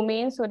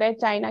domains, so that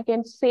China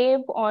can save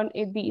on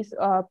these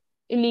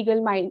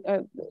illegal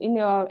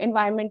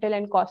environmental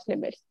and cost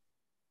limits.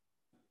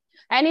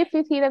 And if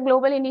we see the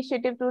global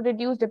initiative to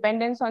reduce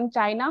dependence on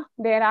China,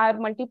 there are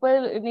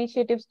multiple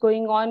initiatives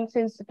going on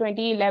since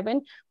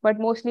 2011, but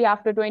mostly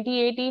after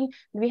 2018,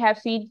 we have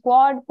seen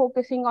Quad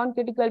focusing on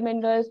critical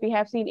minerals. We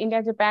have seen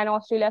India, Japan,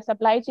 Australia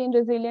supply chain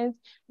resilience.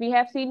 We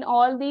have seen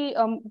all the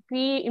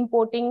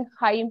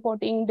high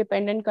importing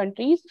dependent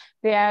countries.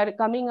 They are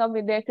coming up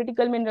with their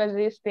critical mineral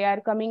list. They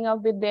are coming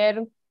up with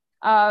their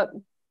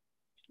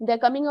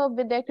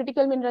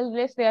critical mineral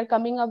list. They are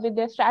coming up with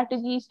their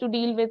strategies to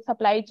deal with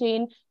supply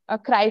chain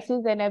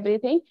crisis and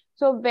everything.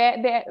 So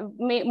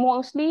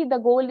mostly the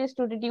goal is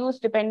to reduce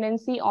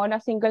dependency on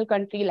a single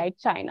country like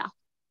China.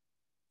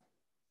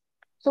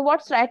 So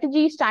what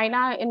strategies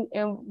China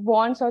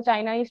wants, or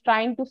China is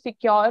trying to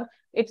secure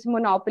its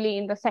monopoly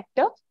in the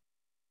sector?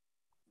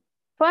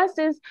 First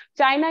is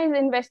China is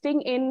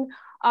investing in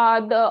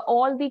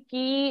all the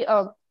key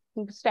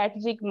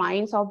strategic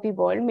mines of the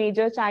world.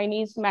 Major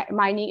Chinese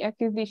mining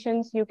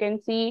acquisitions you can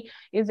see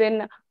is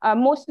in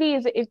mostly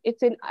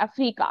it's in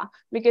Africa,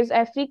 because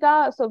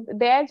Africa, so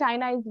there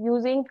China is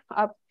using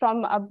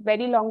from a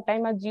very long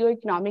time a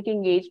geoeconomic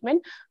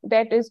engagement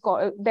that is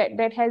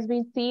that has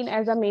been seen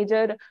as a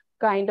major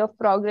kind of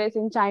progress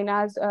in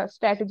China's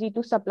strategy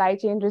to supply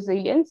chain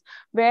resilience,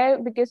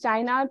 because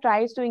China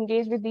tries to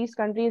engage with these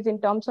countries in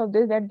terms of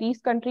this, that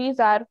these countries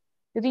are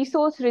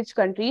resource rich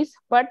countries,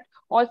 but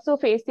also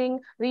facing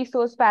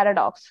resource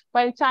paradox.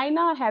 While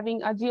China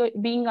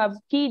being a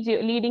key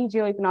leading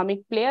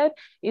geoeconomic player,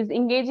 is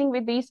engaging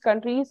with these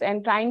countries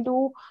and trying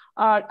to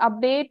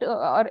update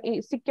or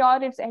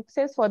secure its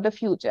access for the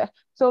future.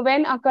 So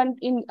when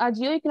in a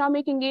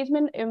geoeconomic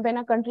engagement, when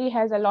a country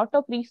has a lot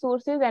of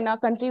resources and a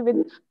country with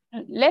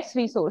less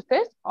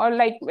resources, or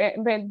like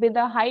with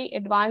a high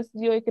advanced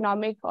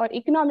geoeconomic or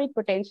economic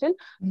potential,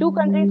 two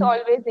countries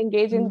always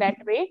engage in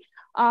that way.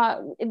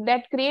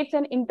 That creates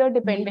an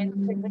interdependence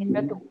between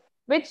the two,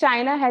 which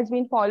China has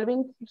been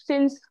following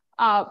since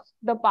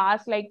the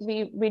past. Like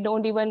we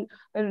don't even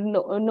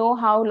know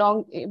how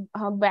long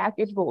back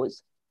it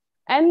goes.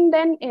 And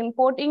then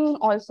importing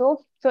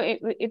also. So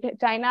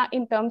China,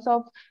 in terms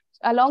of,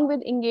 along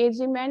with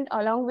engagement,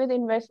 along with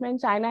investment,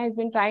 China has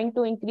been trying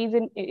to increase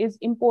is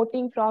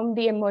importing from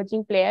the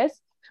emerging players,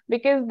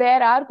 because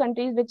there are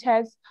countries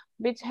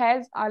which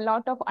has a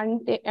lot of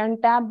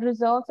untapped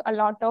reserves, a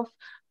lot of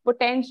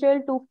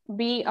potential to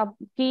be a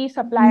key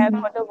supplier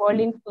for the world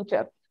in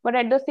future. But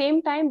at the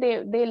same time,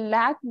 they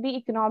lack the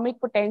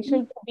economic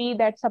potential to be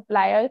that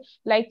supplier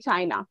like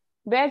China,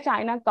 where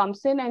China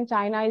comes in, and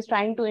China is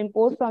trying to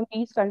import from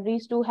these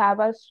countries to have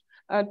us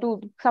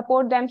to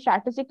support them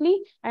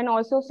strategically and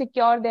also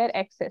secure their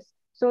access.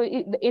 So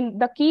in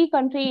the key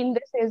country in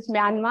this is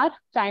Myanmar.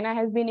 China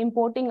has been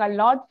importing a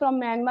lot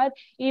from Myanmar,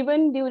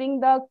 even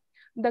during the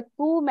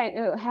coup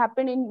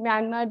happened in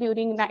Myanmar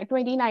during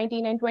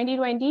 2019 and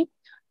 2020.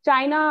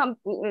 China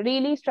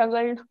really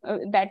struggled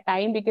that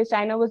time because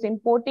China was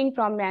importing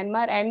from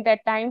Myanmar, and that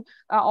time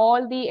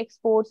all the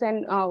exports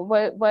and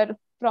were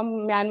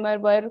from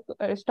Myanmar were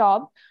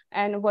stopped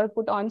and were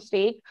put on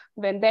stake.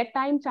 When that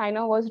time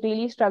China was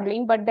really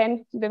struggling, but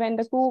then when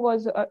the coup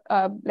was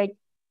like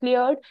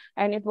cleared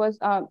and it was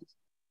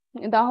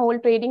the whole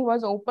trading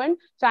was open,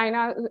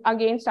 China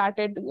again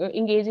started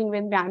engaging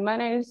with Myanmar,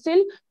 and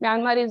still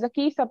Myanmar is a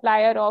key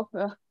supplier of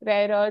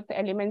rare earth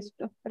elements,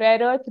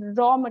 rare earth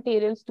raw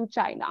materials to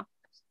China.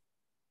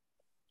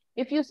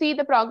 If you see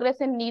the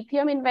progress in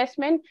lithium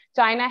investment,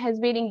 China has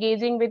been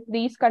engaging with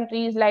these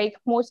countries, like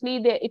mostly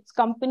its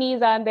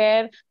companies are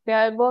there. They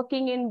are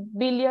working in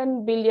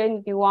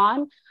billion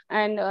yuan,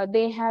 and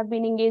they have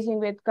been engaging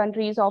with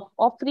countries of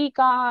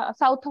Africa,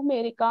 South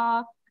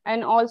America,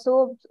 and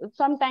also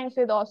sometimes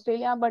with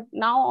Australia. But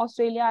now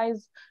Australia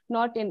is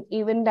not in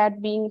even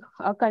that being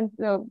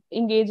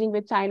engaging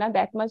with China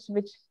that much,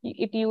 which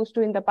it used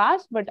to in the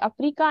past. But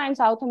Africa and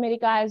South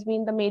America has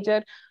been the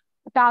major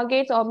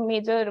targets or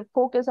major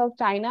focus of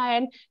China,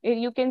 and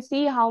you can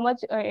see how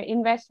much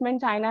investment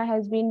China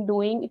has been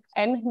doing.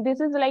 And this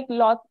is like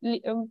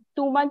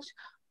too much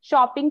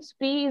shopping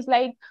spree is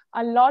like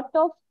a lot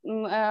of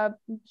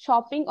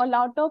shopping, a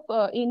lot of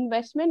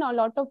investment, a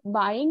lot of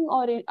buying,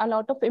 or a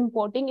lot of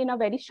importing in a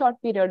very short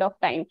period of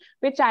time,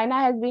 which China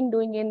has been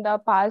doing in the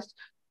past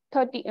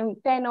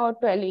 10 or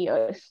 12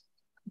 years.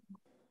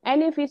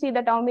 And if we see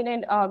the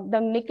dominant the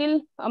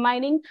nickel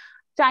mining,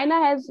 China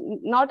has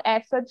not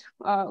as such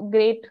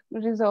great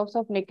reserves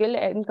of nickel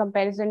in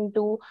comparison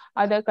to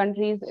other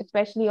countries,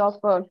 especially of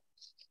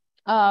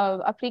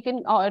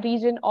African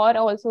region or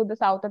also the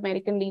South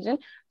American region.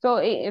 So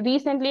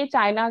recently,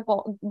 China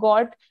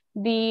got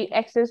the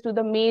access to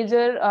the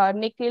major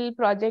nickel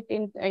project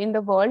in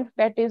the world,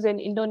 that is in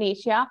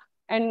Indonesia.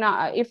 And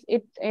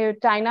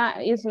China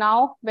is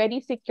now very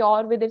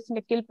secure with its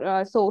nickel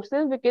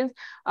sources, because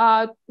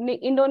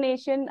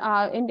Indonesian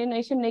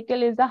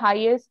nickel is the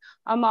highest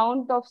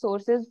amount of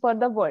sources for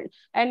the world.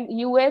 And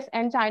US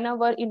and China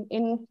were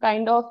in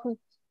kind of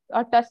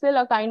a tussle,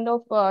 a kind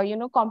of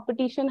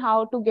competition,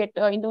 how to get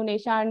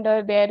Indonesia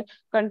under their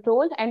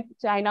control, and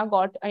China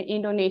got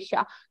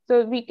Indonesia.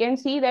 So we can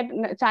see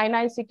that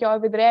China is secure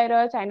with rare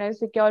earth, China is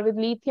secure with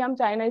lithium,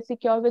 China is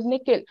secure with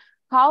nickel.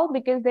 How?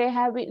 Because there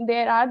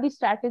are the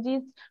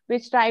strategies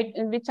which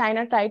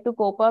China tried to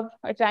cope up,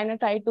 China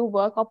tried to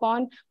work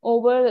upon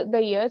over the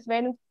years,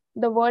 when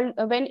the world,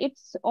 when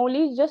it's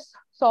only just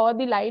saw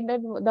the light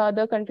that the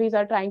other countries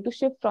are trying to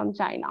shift from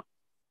China.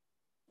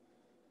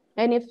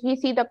 And if we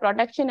see the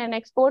production and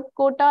export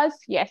quotas,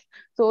 yes.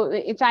 So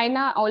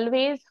China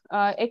always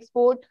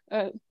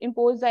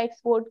impose the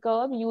export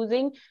curve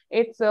using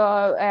its,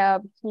 giving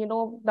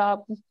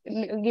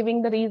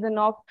the reason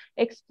of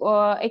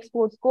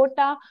export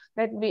quota,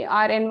 that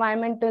our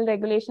environmental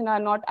regulation are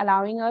not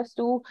allowing us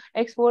to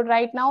export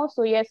right now.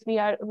 So yes,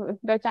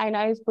 the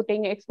China is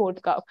putting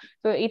export curve.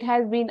 So it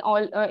has been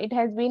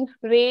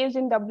raised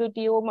in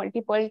WTO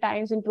multiple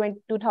times in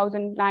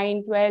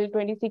 2009, 12,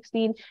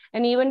 2016,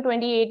 and even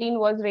 2018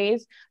 was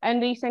raised.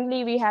 And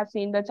recently we have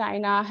seen that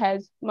China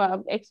has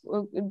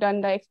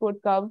done the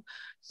export curve.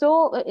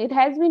 So it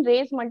has been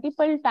raised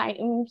multiple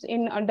times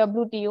in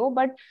WTO,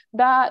 but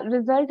the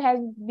result has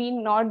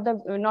been not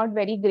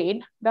very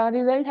great. The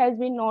result has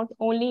been not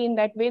only in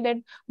that way that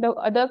the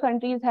other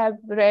countries have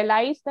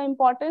realized the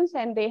importance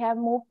and they have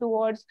moved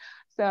towards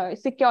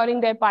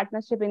securing their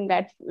partnership in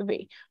that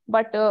way.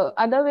 But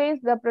other ways,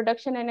 the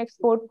production and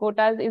export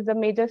quotas is a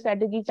major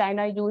strategy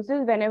China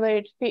uses whenever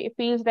it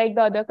feels like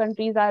the other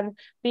countries are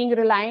being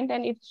reliant,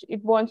 and it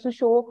wants to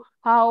show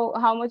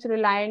how much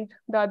reliant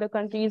the other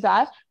countries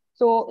are.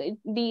 So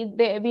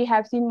we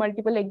have seen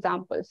multiple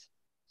examples.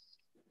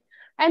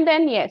 And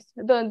then, yes,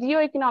 the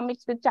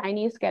geoeconomics with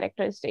Chinese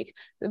characteristics.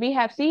 We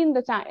have seen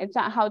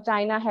how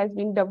China has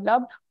been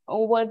developed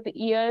over the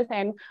years,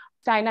 and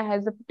China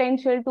has the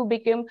potential to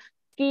become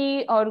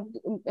key or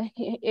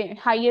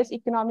highest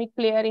economic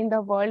player in the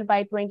world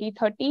by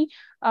 2030,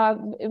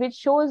 which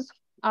shows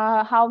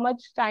how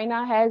much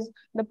China has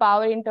the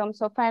power in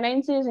terms of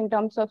finances, in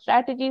terms of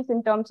strategies,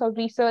 in terms of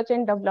research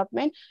and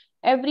development.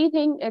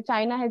 Everything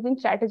China has been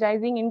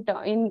strategizing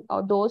in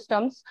those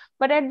terms.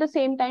 But at the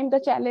same time, the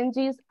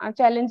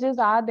challenges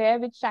are there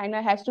which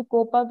China has to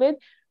cope up with,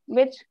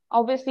 which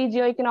obviously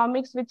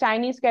geoeconomics with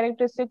Chinese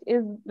characteristics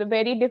is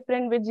very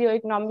different with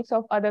geoeconomics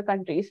of other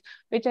countries,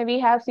 which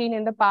we have seen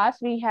in the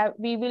past, we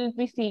will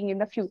be seeing in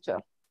the future.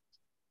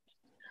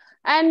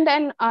 And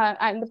then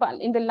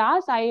in the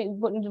last, I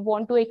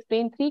want to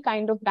explain three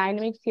kinds of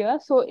dynamics here.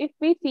 So if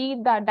we see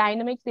the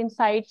dynamics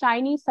inside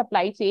Chinese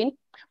supply chain,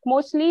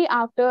 mostly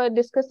after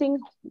discussing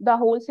the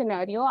whole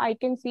scenario, I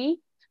can see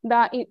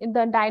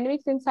the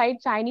dynamics inside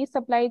Chinese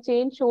supply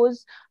chain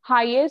shows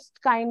highest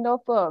kind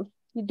of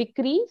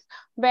decrease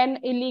when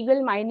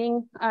illegal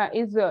mining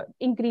is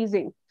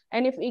increasing.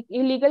 And if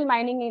illegal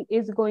mining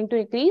is going to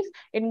increase,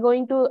 it's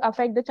going to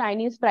affect the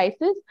Chinese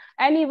prices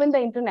and even the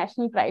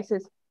international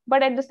prices.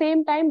 But at the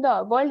same time,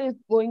 the world is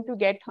going to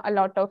get a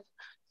lot of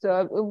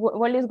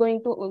world is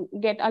going to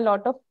get a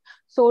lot of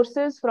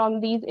sources from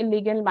these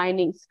illegal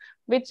minings,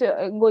 which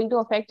going to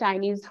affect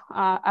Chinese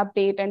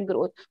update and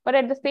growth. But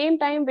at the same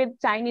time, with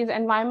Chinese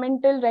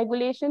environmental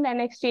regulation and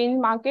exchange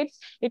markets,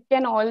 it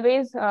can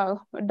always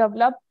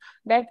develop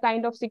that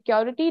kind of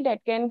security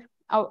that can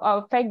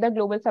affect the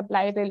global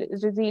supply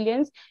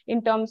resilience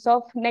in terms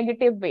of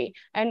negative way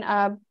and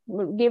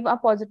give a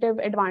positive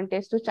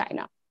advantage to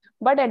China.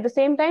 But at the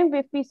same time,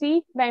 if we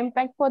see the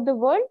impact for the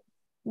world,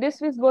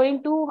 this is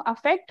going to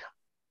affect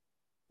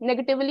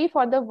negatively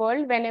for the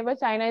world whenever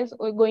China is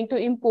going to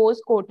impose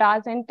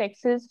quotas and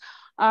taxes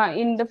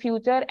in the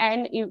future,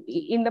 and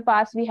in the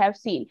past we have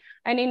seen.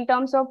 And in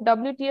terms of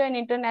WTO and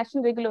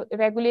international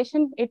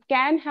regulation, it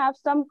can have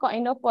some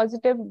kind of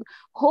positive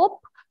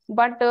hope,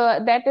 but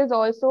that is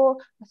also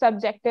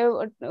subjective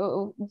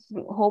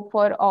hope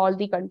for all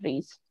the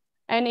countries.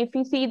 And if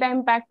we see the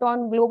impact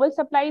on global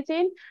supply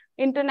chain,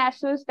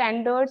 international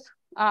standards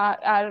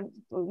are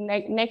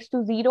next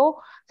to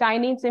zero.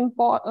 Chinese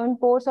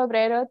imports of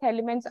rare earth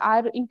elements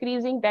are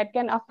increasing. That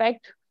can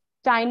affect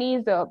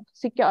Chinese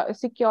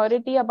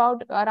security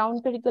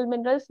around critical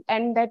minerals,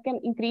 and that can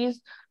increase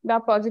the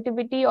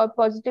positivity or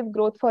positive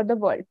growth for the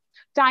world.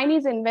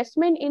 Chinese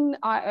investment in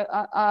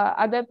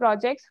other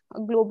projects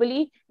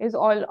globally is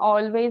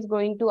always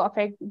going to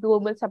affect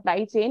global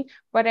supply chain.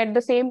 But at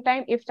the same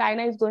time, if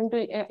China is going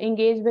to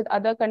engage with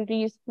other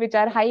countries which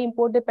are high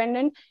import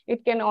dependent,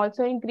 it can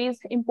also increase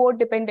import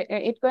dependent.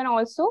 It can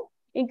also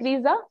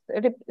increase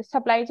the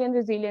supply chain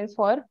resilience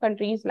for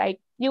countries like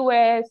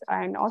US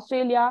and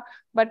Australia.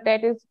 But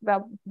that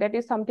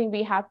is something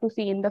we have to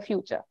see in the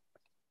future.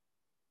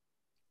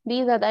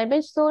 These are the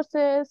image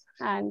sources,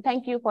 and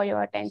thank you for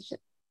your attention.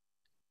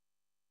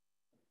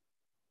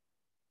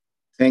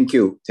 Thank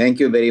you. Thank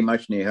you very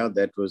much, Neha.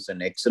 That was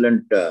an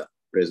excellent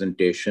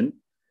presentation.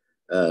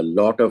 A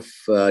lot of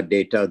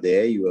data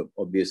there. You have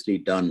obviously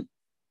done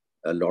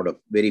a lot of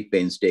very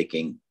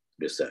painstaking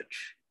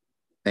research.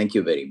 Thank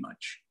you very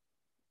much.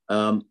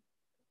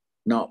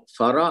 Now,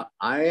 Farah,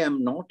 I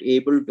am not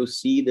able to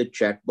see the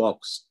chat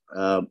box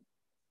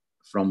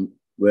from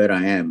where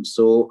I am.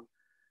 So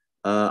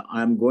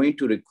I'm going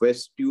to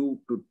request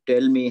you to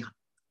tell me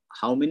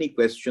how many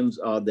questions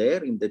are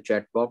there in the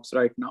chat box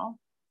right now?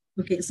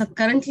 Okay, so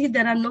currently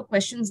there are no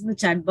questions in the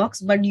chat box,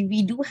 but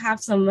we do have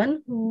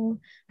someone who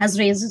has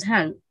raised his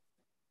hand.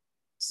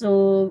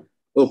 So,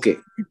 okay.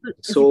 If you could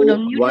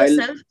unmute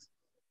yourself.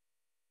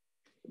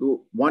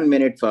 1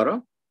 minute,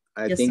 Farah.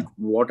 I think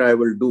what I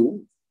will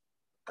do,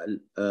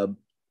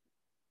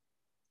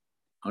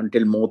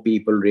 until more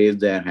people raise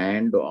their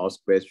hand or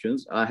ask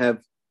questions, I have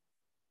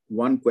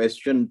one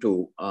question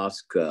to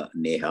ask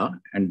Neha,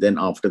 and then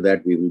after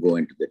that we will go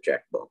into the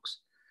chat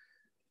box.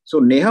 So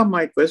Neha,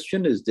 my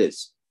question is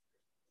this.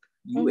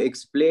 You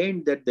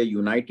explained that the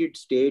United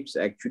States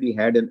actually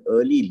had an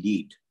early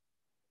lead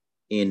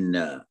in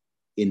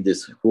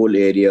this whole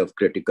area of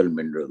critical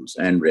minerals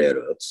and rare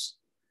earths.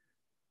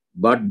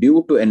 But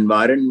due to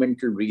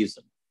environmental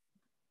reason,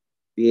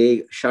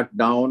 they shut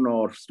down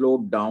or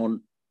slowed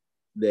down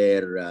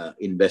their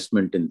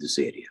investment in this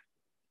area.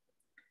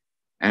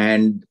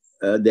 And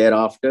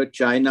thereafter,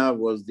 China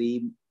was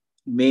the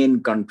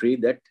main country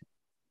that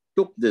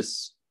took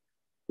this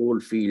whole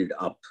field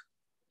up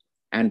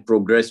and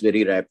progressed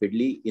very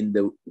rapidly in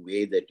the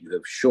way that you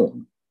have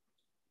shown.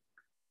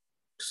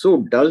 So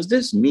does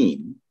this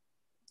mean,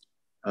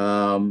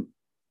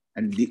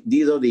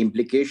 these are the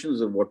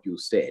implications of what you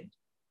said,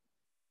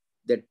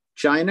 that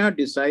China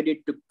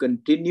decided to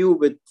continue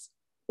with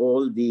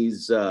all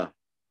these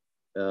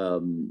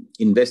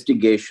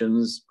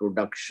investigations,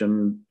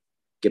 production,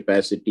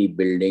 capacity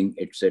building,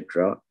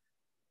 etc.,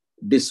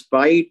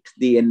 despite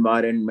the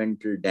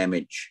environmental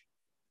damage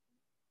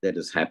that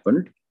has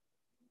happened?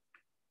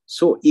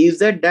 So is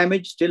that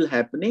damage still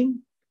happening,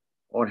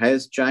 or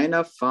has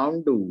China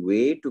found a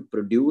way to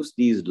produce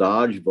these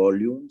large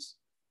volumes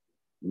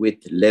with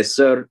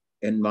lesser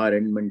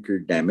environmental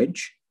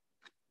damage?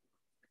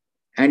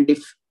 And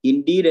if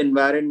indeed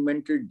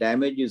environmental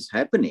damage is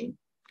happening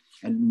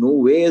and no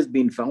way has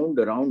been found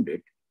around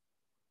it,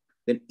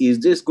 then is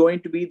this going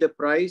to be the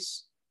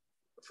price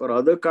for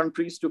other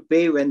countries to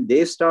pay when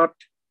they start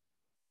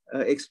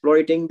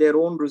exploiting their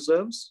own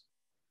reserves?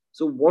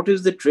 So what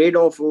is the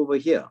trade-off over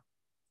here?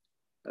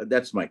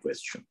 That's my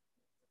question.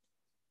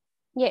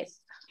 Yes.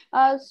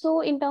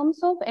 So in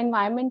terms of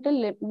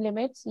environmental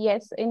limits,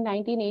 yes, in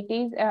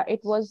 1980s,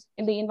 it was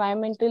the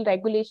environmental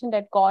regulation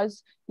that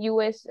caused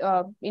US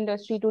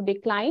industry to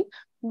decline.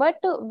 But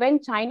when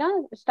China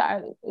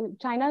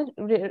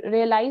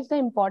realized the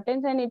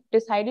importance and it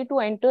decided to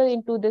enter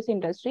into this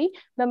industry,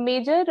 the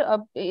major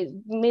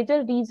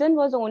reason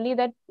was only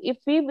that if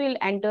we will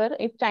enter,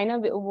 if China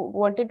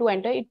wanted to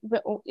enter,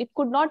 it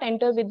could not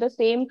enter with the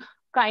same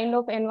kind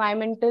of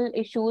environmental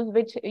issues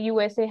which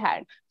USA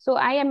had. So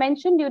I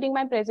mentioned during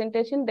my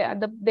presentation that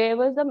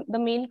the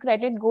main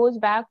credit goes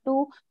back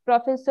to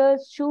Professor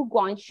Xu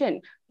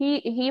Guangxin.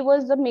 He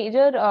was the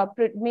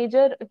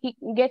he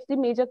gets the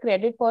major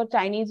credit for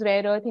Chinese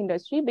rare earth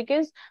industry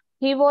because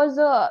he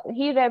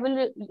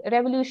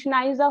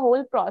revolutionized the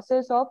whole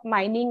process of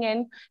mining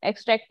and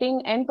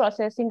extracting and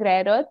processing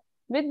rare earth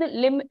with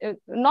the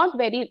not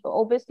very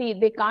obviously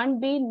there can't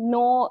be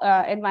no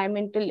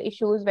environmental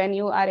issues when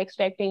you are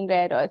extracting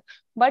rare earth,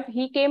 but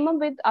he came up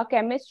with a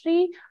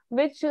chemistry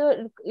which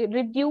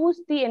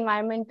reduced the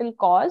environmental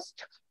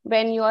cost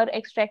when you are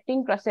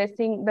extracting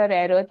processing the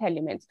rare earth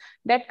elements.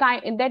 That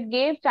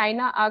gave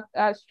China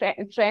a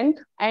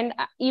strength, and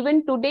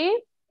even today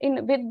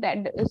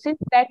since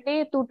that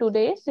year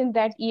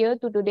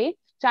to today,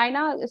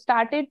 China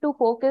started to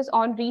focus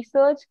on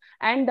research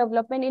and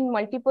development in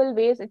multiple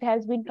ways. It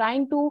has been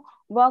trying to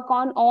work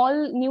on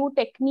all new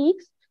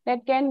techniques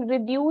that can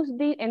reduce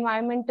the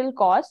environmental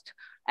cost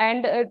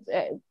and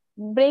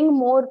bring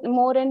more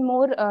and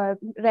more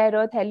rare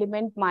earth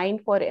element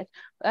mined for it,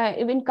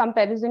 in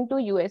comparison to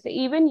USA.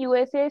 Even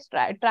USA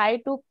try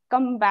to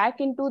come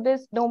back into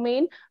this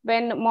domain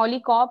when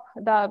Molycorp,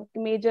 the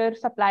major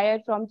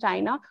supplier from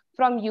China,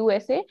 from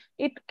USA,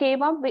 it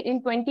came up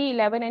in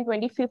 2011 and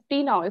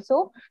 2015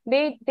 also.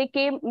 They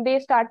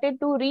started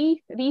to try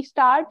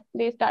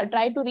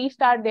to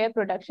restart their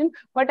production,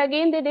 but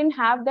again they didn't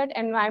have that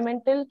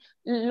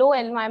low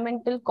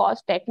environmental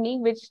cost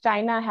technique which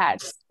China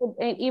had. So,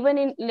 even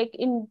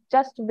in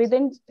just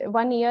within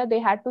 1 year they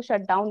had to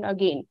shut down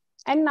again.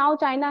 And now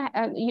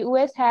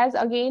US has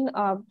again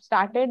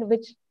started,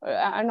 which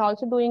and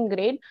also doing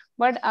great,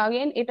 but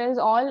again it is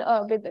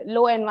all with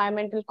low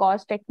environmental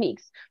cost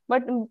techniques.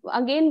 But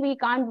again we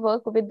can't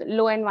work with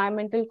low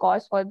environmental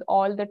cost for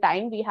all the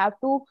time. We have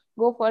to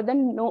go for the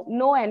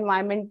no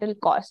environmental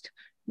cost,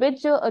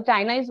 which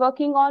China is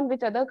working on,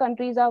 which other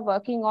countries are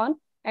working on.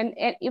 And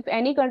if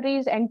any country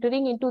is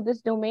entering into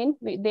this domain,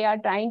 they are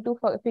trying to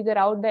figure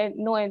out the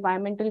no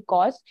environmental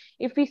cost.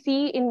 If we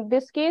see in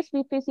this case,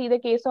 if we see the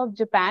case of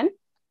Japan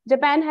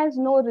has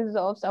no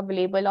reserves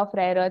available of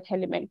rare earth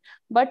element,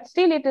 but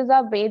still it is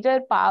a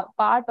major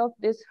part of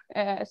this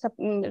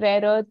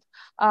rare earth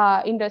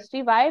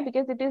industry. Why?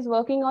 Because it is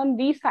working on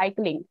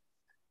recycling.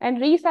 And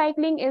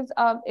recycling is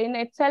in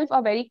itself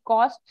a very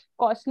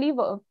costly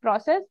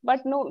process,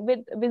 but no, with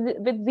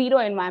zero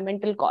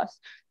environmental cost.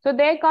 So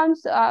there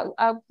comes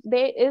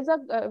there is a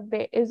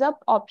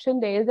option,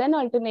 there is an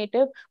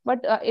alternative,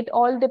 but it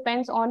all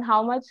depends on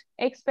how much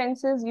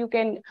expenses you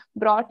can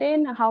brought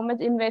in, how much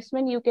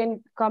investment you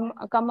can come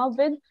up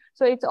with.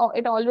 So it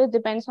always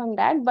depends on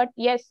that. But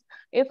yes,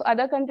 if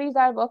other countries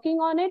are working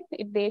on it,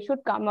 they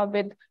should come up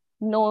with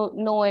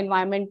no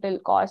environmental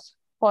cost,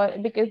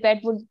 because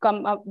that would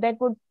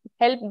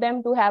help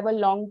them to have a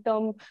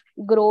long-term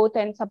growth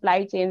and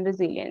supply chain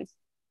resilience.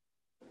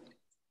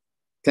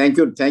 Thank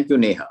you,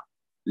 Neha.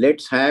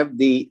 Let's have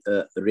the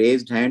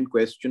raised hand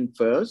question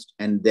first,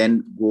 and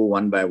then go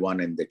one by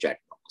one in the chat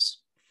box.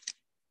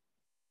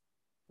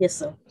 Yes,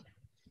 sir.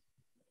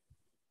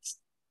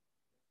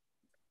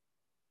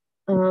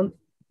 Mr.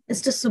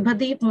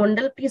 Subhadeep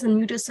Mondal, please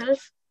unmute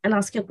yourself and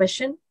ask your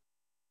question.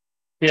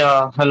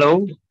 Yeah,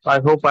 hello. I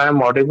hope I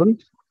am audible.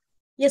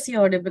 Yes,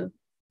 you're audible.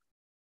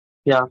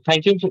 Yeah,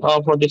 thank you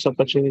for this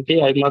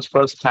opportunity. I must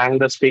first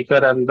thank the speaker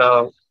and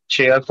the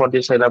chair for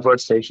this elaborate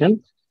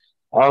session.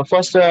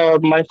 First,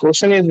 my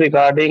question is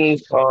regarding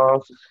as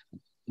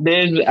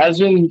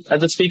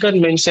the speaker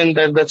mentioned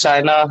that the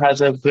China has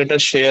a greater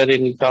share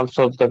in terms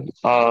of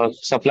the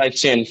supply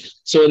chain.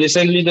 So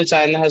recently, the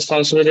China has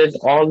consolidated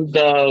all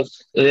the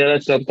rare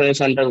earth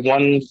companies under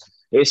one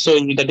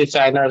SOE, that is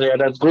China Rare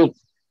Earth Group.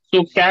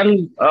 So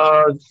can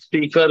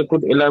speaker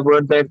could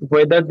elaborate that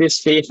whether this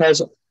state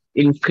has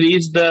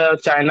increased the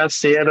China's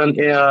share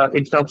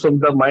in terms of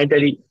the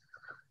monetary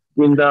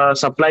in the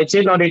supply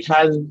chain, or it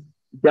has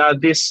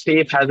this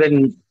state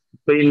hasn't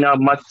been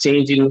much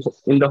change in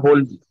the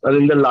whole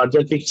in the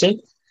larger picture.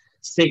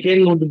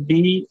 Second would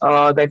be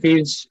that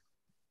is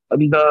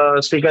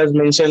the speaker has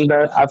mentioned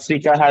that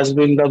Africa has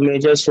been the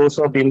major source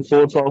of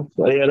import of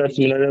rare earth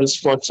minerals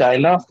for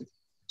China.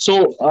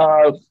 So,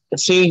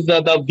 since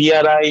the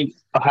BRI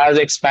has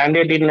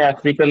expanded in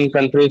African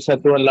countries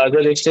to a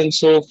larger extent,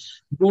 so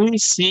do we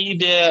see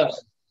the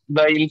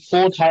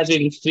import has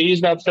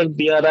increased after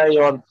BRI,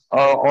 or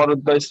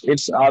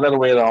it's other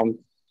way around?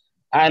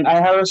 And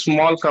I have a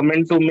small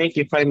comment to make,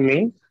 if I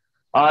may.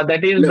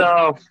 That is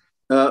the.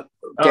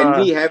 Can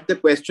we have the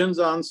questions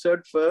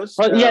answered first?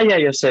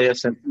 Yes, sir.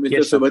 Mr.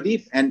 Yes, sir.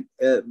 Subhadeep, and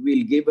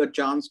we'll give a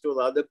chance to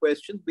the other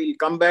questions. We'll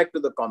come back to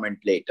the comment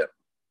later.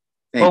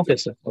 Thank you.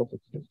 Sir. Okay.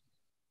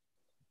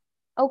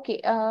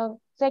 Okay.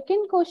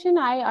 Second question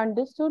I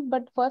understood,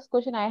 but first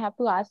question I have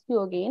to ask you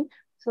again.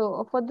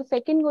 So for the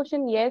second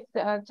question, yes,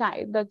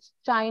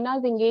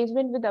 China's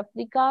engagement with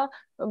Africa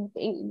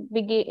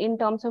in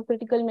terms of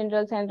critical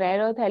minerals and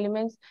rare earth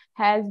elements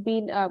has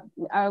been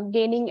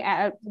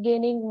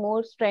gaining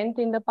more strength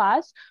in the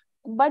past.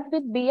 but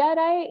with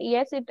BRI,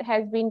 yes, it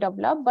has been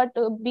developed, but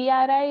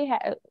BRI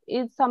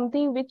is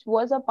something which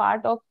was a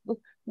part of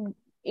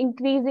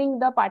increasing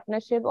the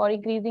partnership or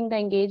increasing the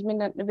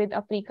engagement with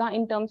Africa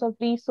in terms of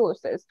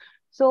resources.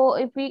 So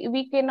if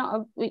we can,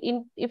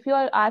 if you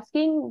are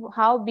asking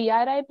how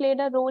BRI played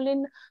a role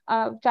in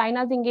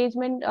China's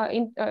engagement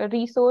in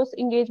resource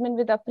engagement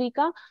with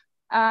Africa,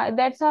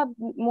 that's a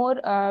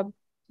more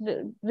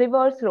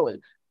reverse role.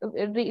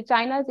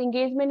 China's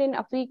engagement in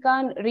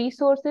African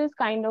resources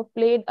kind of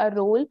played a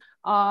role,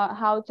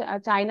 how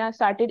China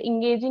started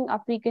engaging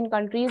African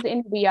countries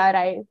in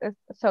BRI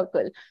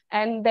circle.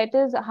 And that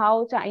is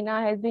how China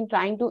has been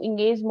trying to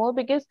engage more,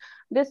 because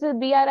this is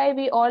BRI,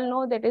 we all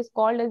know that is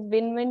called as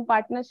win-win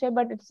partnership,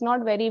 but it's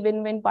not very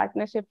win-win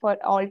partnership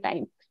for all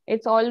time.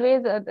 It's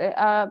always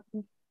a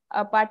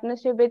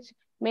partnership which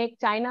make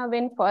China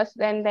win first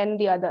and then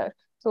the other.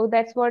 So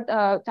that's what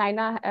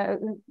China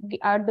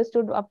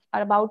understood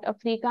about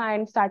Africa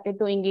and started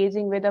to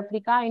engaging with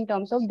Africa in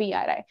terms of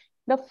BRI.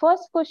 The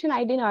first question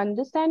I didn't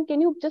understand. Can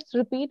you just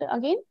repeat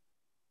again?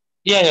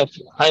 Yeah.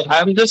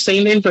 I'm just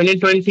saying in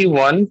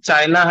 2021,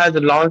 China has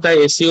launched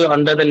a SEO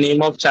under the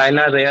name of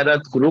China Rare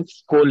Earth Group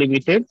Co.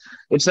 Limited.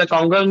 It's a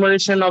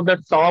conglomeration of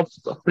the top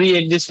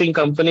pre-existing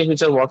companies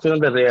which are working on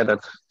the rare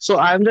earth. So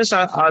I'm just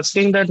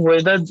asking that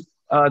whether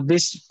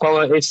this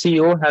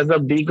SEO has a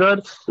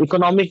bigger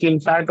economic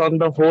impact on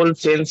the whole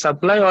chain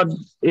supply, or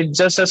it's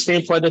just a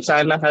step where the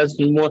China has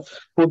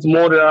put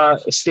more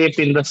step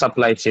in the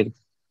supply chain.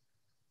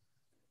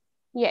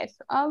 Yes,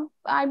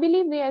 I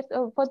believe yes.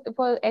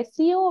 For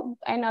SEO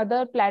and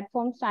other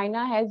platforms,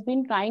 China has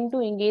been trying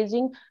to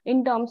engaging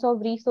in terms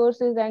of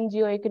resources and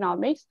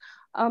geoeconomics.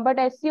 But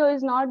SEO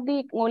is not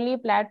the only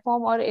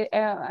platform, or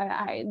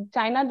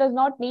China does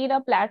not need a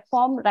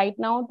platform right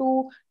now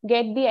to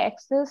get the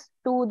access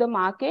to the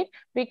market,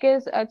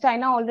 because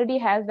China already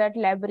has that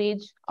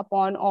leverage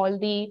upon all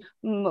the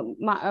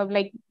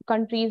like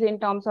countries in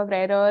terms of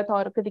rare earth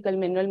or critical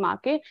mineral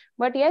market.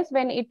 But yes,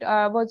 when it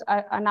was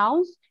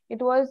announced,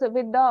 it was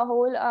with the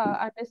whole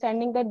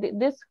understanding that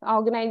this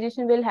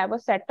organization will have a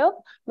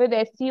setup with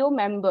SEO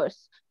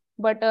members.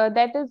 But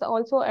that is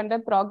also under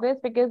progress,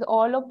 because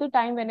all of the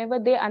time, whenever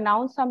they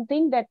announce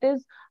something, that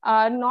is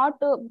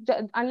not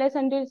unless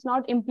until it's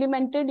not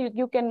implemented,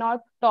 you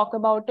cannot talk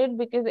about it.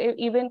 Because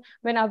even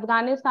when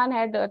Afghanistan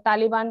had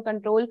Taliban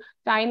control,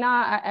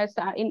 China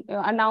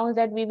announced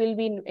that we will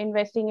be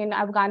investing in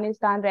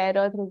Afghanistan rare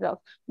earth reserve,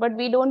 but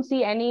we don't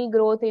see any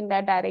growth in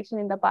that direction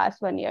in the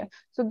past 1 year.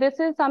 So this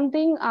is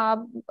something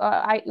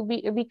I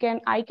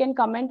can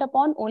comment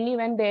upon only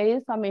when there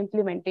is some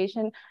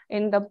implementation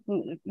in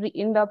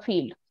the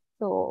field.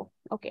 So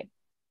okay.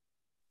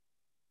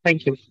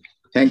 Thank you.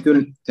 Thank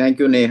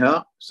you,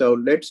 Neha. So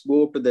let's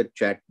go to the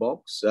chat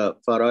box.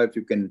 Farah, if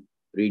you can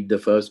read the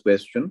first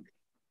question.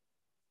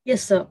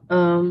 Yes, sir.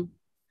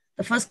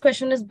 The first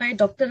question is by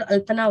Dr.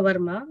 Alpana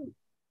Verma.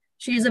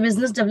 She is a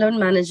business development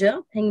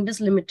manager,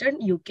 Hengbis Limited,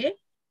 UK.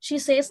 She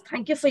says,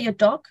 thank you for your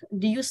talk.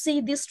 Do you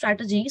see these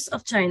strategies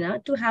of China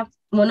to have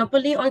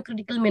monopoly on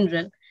critical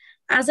mineral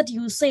as a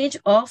usage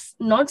of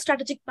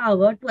non-strategic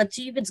power to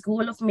achieve its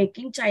goal of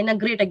making China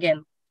great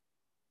again?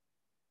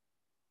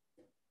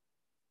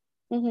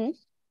 Mm-hmm.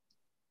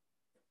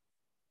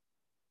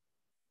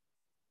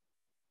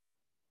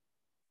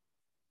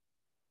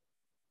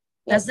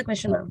 That's the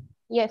question, ma'am.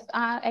 Yes,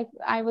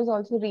 I was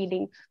also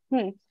reading.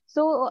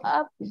 So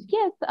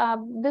yes,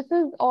 this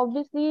is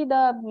obviously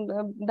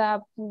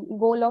the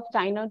goal of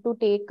China to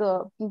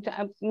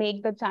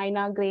make the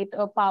China great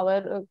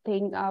power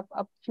thing.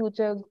 A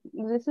future.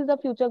 This is the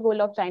future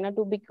goal of China,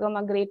 to become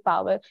a great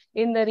power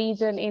in the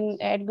region,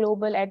 at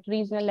global, at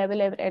regional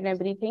level, and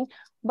everything.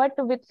 But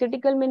with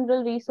critical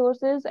mineral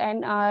resources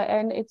and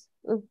its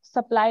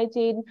supply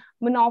chain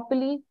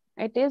monopoly,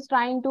 it is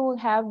trying to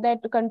have that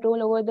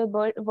control over the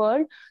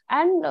world.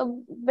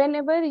 And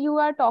whenever you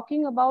are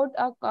talking about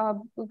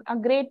a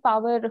great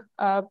power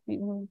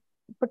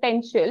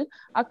potential,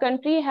 a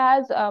country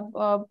has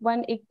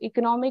one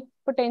economic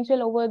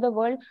potential over the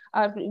world,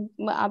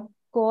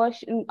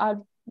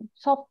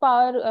 soft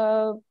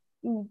power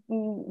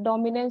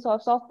dominance or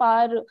soft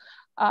power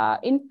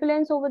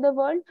influence over the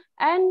world,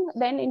 and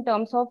then in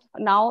terms of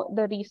now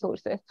the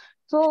resources.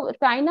 So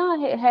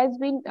China has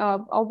been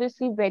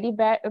obviously very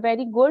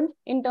good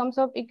in terms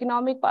of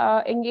economic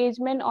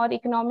engagement or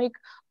economic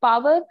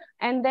power.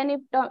 And then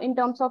if in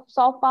terms of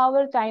soft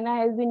power, China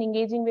has been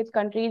engaging with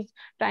countries.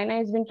 China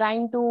has been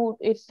trying to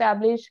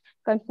establish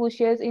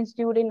Confucius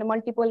Institute in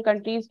multiple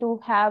countries to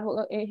have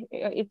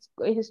its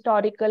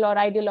historical or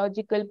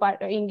ideological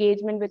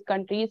engagement with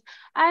countries.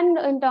 And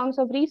in terms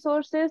of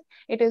resources,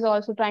 it is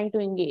also trying to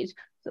engage.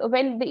 So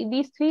when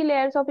these three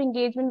layers of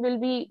engagement will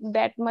be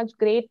that much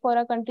great for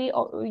a country,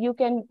 you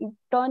can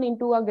turn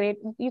into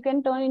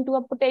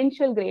a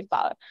potential great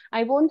power.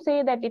 I won't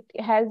say that it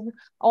has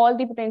all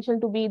the potential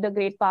to be the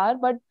great power,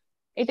 but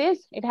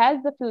It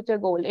has the future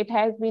goal. It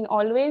has been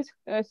always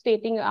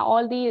stating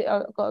all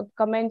the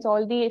comments,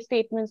 all the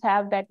statements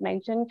have that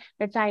mention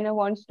that China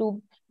wants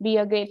to be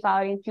a great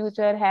power in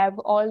future, have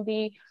all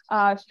the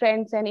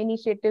strengths and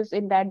initiatives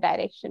in that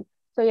direction.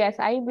 So yes,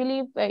 I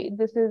believe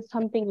this is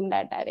something in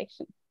that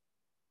direction.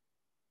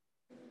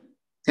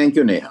 Thank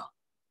you, Neha.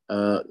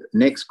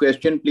 Next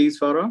question, please,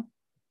 Farah.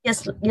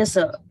 Yes,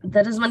 sir.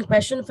 There is one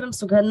question from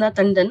Sugandha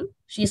Tandon.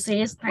 She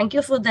says, thank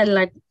you for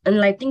the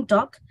enlightening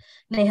talk,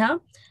 Neha.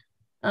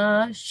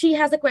 She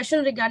has a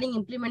question regarding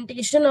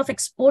implementation of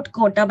export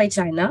quota by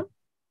China.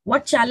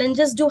 What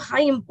challenges do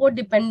high import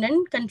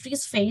dependent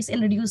countries face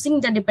in reducing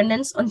their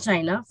dependence on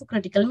China for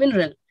critical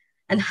mineral?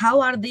 And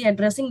how are they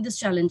addressing these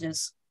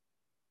challenges?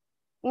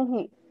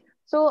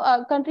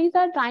 So countries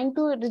are trying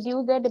to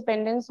reduce their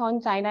dependence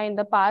on China in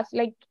the past,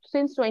 like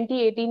since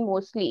 2018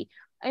 mostly.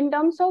 In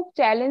terms of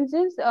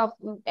challenges,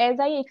 as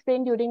I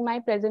explained during my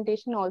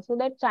presentation also,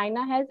 that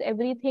China has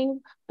everything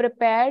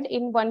prepared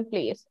in one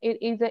place.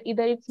 Either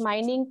it's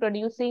mining,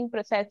 producing,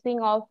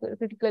 processing of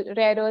critical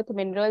rare earth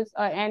minerals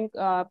and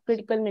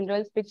critical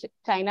minerals which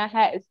China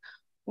has.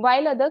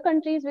 While other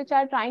countries which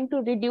are trying to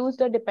reduce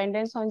the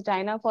dependence on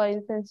China, for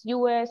instance,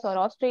 US or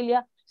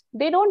Australia,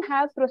 they don't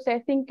have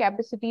processing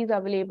capacities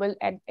available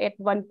at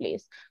one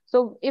place.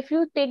 So if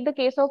you take the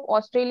case of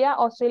Australia,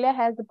 Australia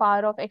has the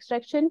power of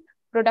extraction,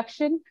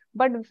 production,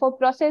 but for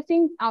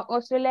processing,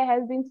 Australia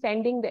has been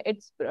sending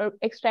its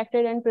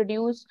extracted and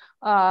produced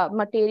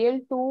material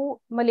to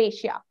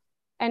Malaysia.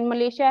 And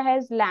Malaysia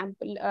has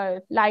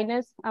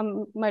Linus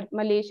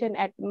Malaysian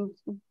at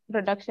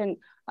Production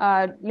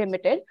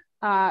Limited.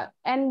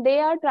 And they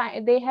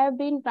have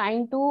been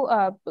trying to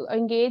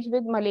engage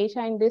with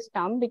Malaysia in this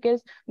term,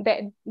 because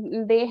they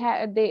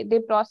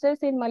process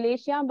in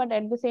Malaysia, but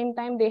at the same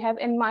time they have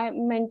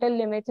environmental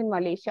limits in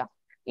Malaysia.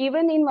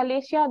 Even in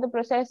Malaysia, the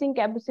processing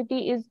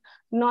capacity is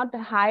not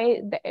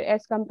high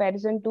as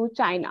comparison to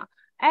China.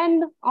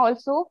 And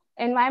also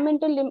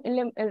environmental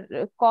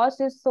cost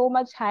is so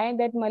much high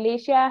that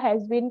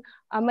Malaysian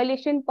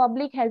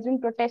public has been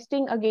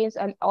protesting against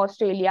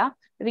Australia.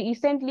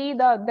 Recently,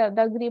 the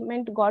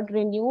agreement got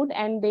renewed,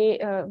 and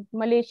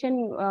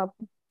Malaysian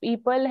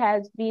people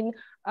has been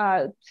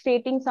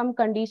stating some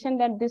condition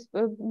that this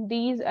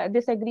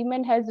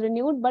agreement has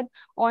renewed, but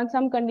on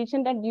some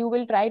condition that you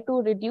will try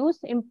to reduce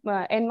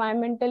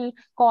environmental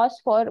costs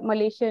for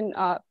Malaysian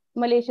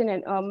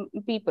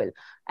people.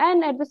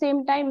 And at the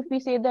same time, if we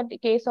say that the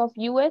case of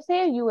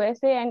USA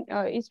and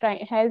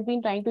has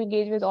been trying to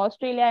engage with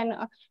Australia,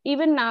 and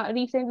even now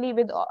recently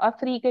with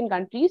African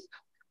countries.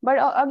 But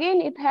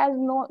again, it has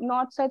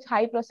not such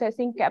high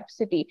processing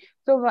capacity.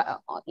 So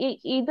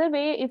either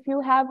way, if you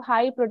have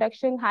high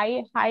production,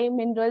 high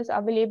minerals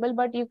available,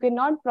 but you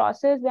cannot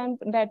process them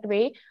that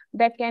way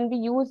that can be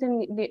used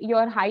in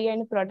your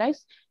high-end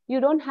products, you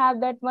don't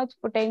have that much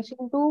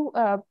potential to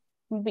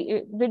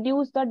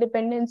reduce the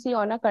dependency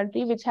on a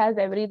country which has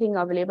everything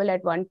available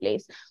at one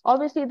place.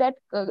 Obviously, that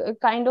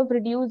kind of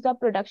reduce the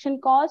production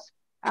cost.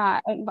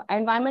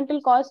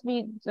 Environmental costs,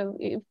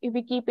 if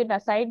we keep it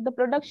aside, the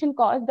production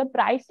cost, the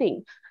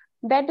pricing,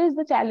 that is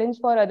the challenge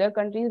for other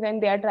countries when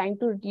they are trying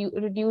to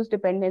reduce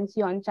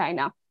dependency on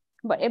China.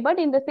 But at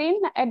the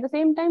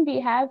same time, we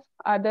have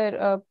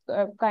other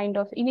kind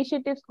of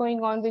initiatives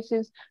going on, which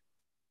is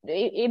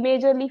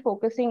majorly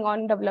focusing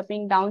on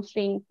developing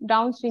downstream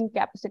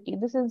capacity.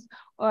 This is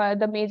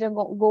the major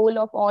goal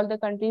of all the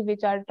countries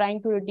which are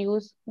trying to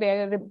reduce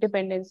their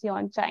dependency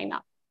on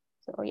China.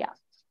 So yeah.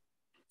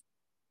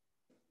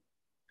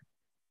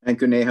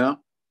 Thank you, Neha.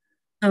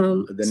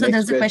 So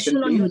there's a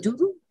question on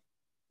YouTube.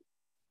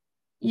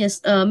 Yes,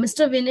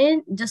 Mr.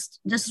 Vinay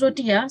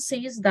Jasrotia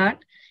says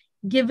that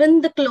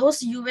given the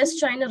close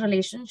US-China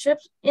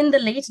relationships in the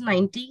late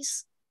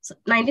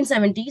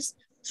 1970s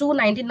through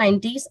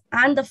 1990s,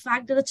 and the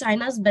fact that the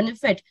China's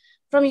benefit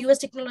from US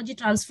technology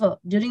transfer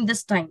during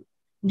this time,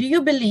 do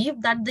you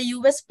believe that the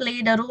US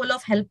played a role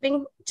of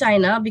helping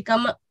China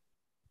become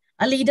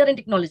a leader in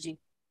technology?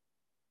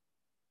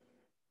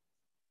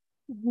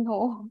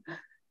 No.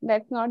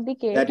 That's not the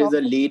case. That is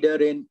a leader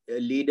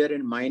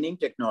in mining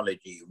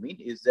technology, you mean?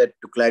 Is that,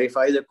 to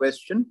clarify the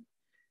question?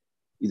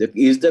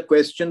 Is the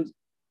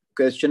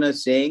questioner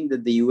saying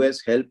that the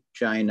US helped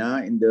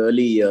China in the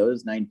early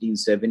years,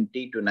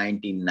 1970 to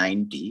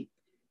 1990,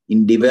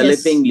 in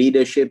developing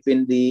leadership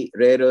in the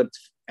rare earth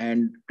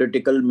and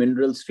critical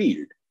minerals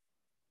field?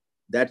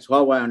 That's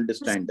how I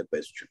understand the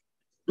question.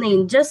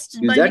 No, just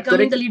by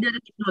becoming the leader in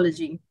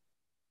technology.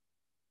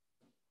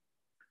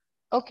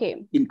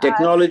 Okay. In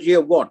technology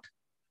of what?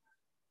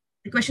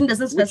 The question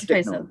doesn't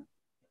specify, sir.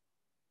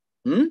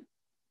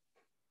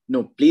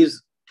 No,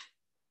 please.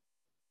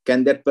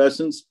 Can that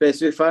person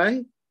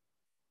specify?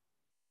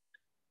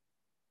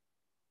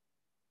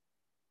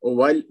 Or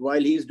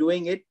while he's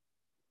doing it,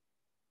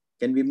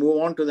 can we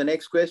move on to the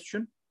next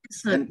question?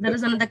 Sir, there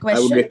is another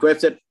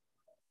question.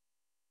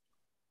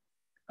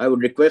 I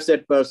would request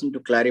that person to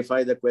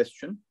clarify the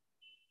question.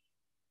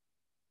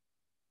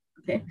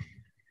 Okay.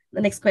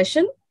 The next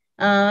question.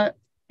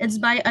 It's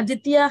by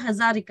Aditya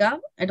Hazarika,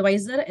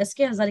 advisor, SK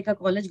Hazarika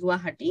College,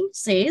 Guwahati,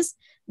 says,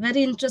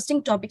 very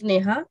interesting topic,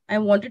 Neha. I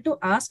wanted to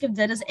ask if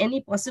there is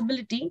any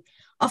possibility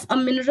of a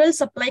mineral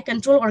supply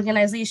control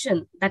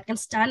organization that can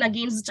stand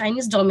against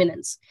Chinese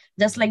dominance,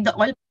 just like the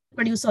oil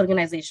producer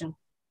organization.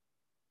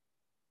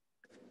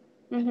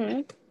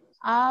 Mm-hmm.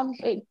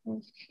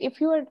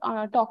 If you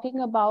are talking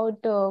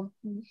about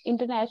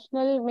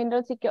International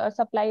Mineral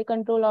Supply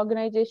Control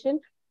Organization,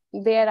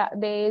 there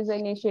is an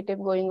initiative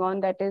going on,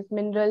 that is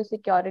Mineral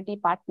Security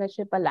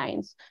Partnership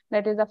Alliance.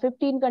 That is a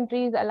 15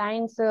 countries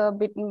alliance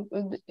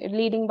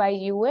leading by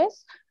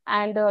US,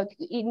 and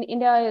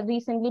India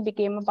recently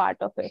became a part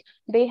of it.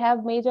 They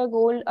have major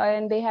goal,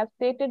 and they have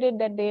stated it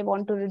that they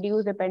want to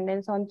reduce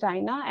dependence on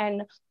China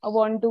and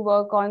want to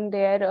work on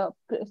their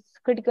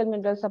critical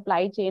mineral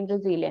supply chain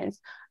resilience.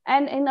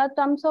 And in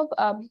terms of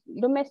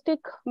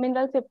domestic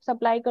mineral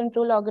supply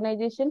control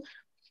organization,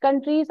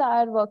 countries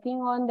are working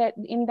on that,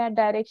 in that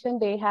direction.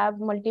 They have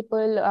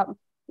multiple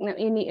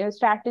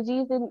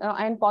strategies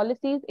and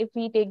policies. If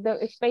we take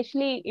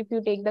especially if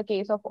you take the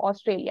case of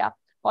Australia,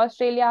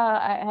 Australia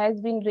has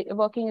been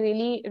working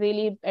really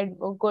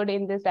good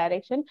in this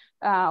direction.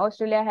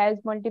 Australia has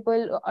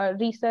multiple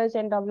research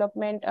and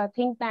development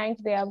think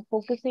tanks. They are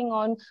focusing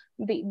on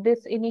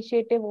this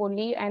initiative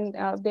only, and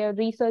they are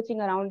researching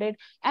around it.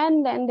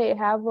 And then they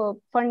have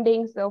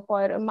fundings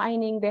for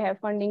mining. They have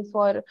fundings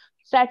for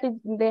strategy.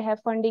 They have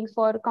fundings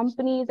for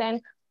companies,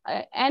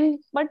 and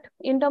but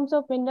in terms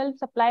of mineral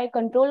supply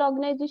control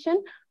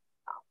organization,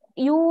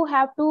 you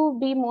have to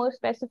be more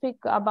specific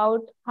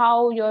about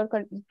how you're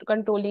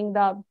controlling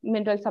the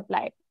mineral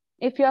supply.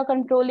 If you are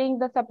controlling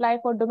the supply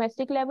for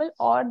domestic level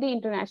or the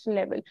international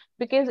level,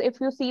 because if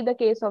you see the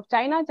case of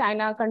China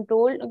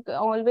control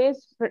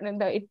always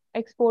the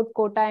export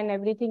quota and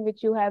everything,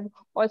 which you have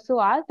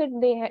also asked, that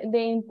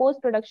they impose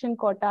production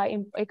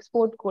quota,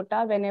 export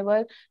quota,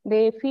 whenever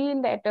they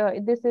feel that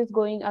this is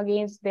going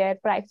against their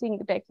pricing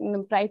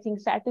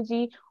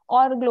strategy,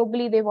 or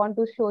globally they want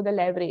to show the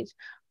leverage.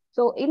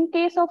 So in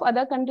case of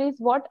other countries,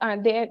 what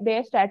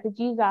their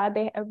strategies are,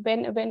 they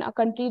when a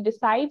country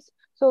decides.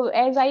 So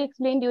as I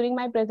explained during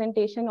my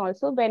presentation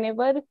also,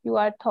 whenever you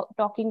are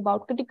talking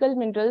about critical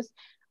minerals,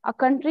 a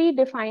country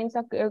defines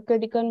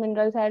critical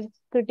minerals as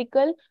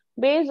critical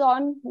based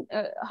on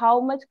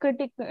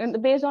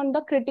based on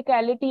the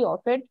criticality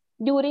of it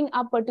during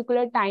a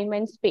particular time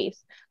and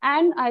space,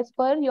 and as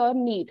per your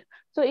need.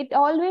 So it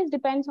always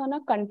depends on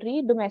a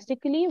country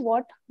domestically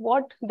what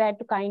that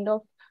kind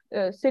of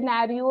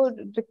scenario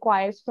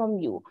requires from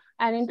you.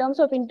 And in terms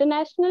of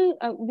international,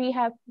 we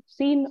have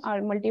seen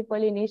our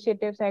multiple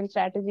initiatives and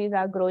strategies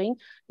are growing.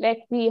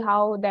 Let's see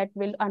how that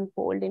will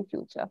unfold in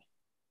future.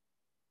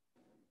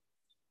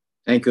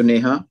 Thank you,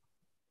 Neha.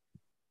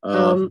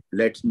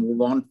 Let's move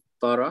on,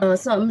 Farah.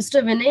 So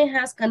Mr. Vinay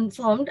has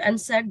confirmed and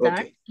said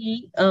that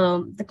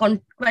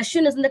the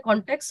question is in the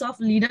context of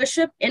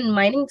leadership in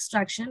mining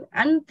extraction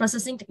and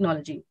processing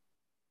technology.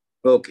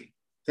 Okay.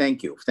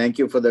 Thank you. Thank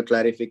you for the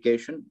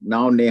clarification.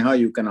 Now, Neha,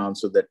 you can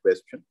answer that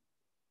question.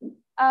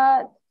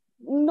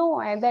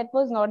 No, that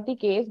was not the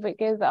case,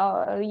 because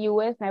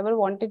US never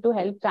wanted to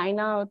help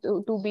China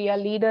to be a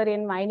leader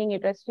in mining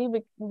industry,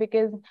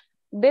 because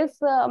this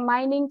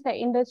mining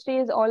industry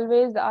is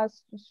always a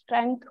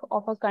strength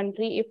of a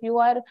country. If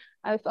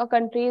a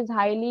country is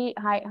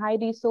high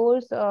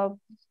resource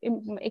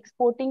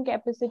exporting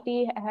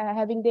capacity,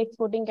 having the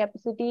exporting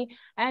capacity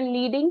and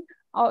leading,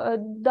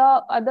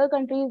 the other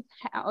countries,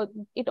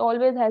 it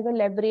always has a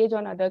leverage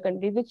on other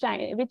countries,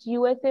 which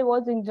USA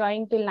was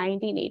enjoying till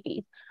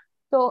 1980s.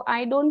 So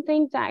I don't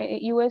think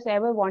US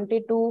ever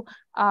wanted to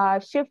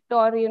shift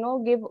or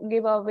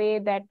give away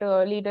that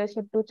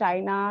leadership to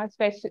China,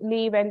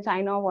 especially when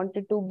China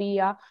wanted to be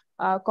a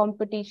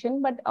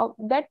competition. But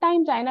that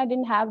time China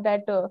didn't have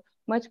that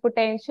much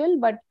potential.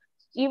 But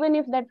even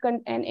if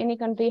any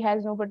country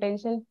has no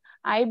potential,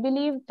 I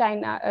believe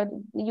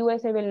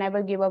USA will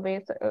never give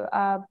away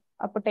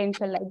a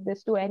potential like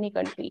this to any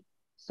country.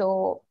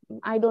 So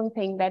I don't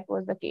think that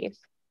was the case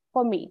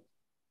for me.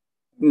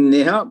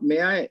 Neha,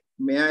 may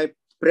I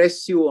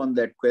press you on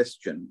that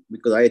question,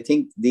 because I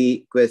think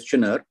the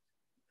questioner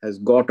has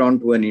got on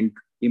to an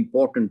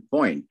important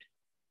point.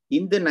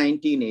 In the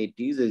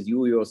 1980s, as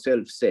you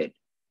yourself said,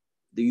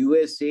 the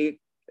USA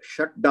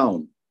shut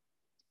down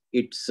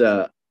its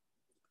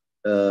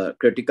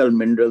critical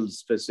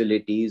minerals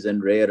facilities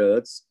and rare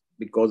earths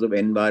because of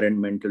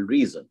environmental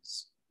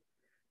reasons.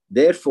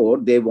 Therefore,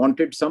 they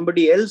wanted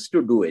somebody else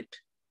to do it,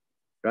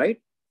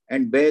 right?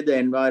 And bear the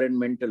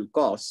environmental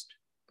cost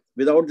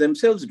without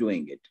themselves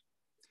doing it.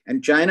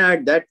 And China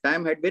at that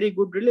time had very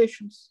good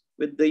relations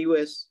with the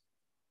US.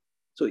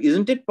 So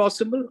isn't it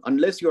possible,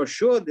 unless you're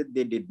sure that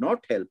they did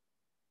not help,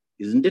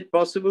 isn't it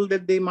possible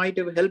that they might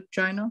have helped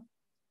China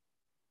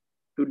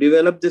to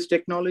develop this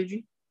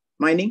technology,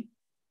 mining?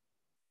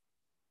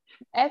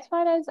 As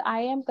far as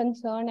I am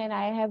concerned, and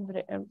I have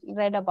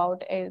read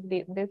about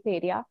this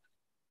area,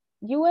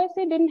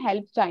 USA didn't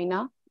help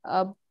China.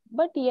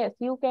 But yes,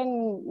 you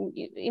can,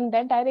 in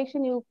that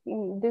direction,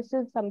 this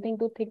is something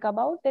to think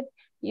about, that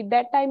at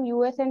that time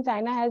US and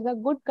China has a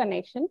good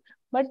connection,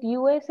 but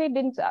USA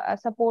didn't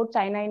support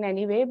China in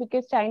any way,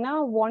 because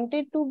China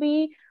wanted to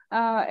be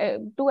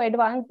to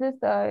advance this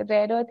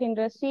rare earth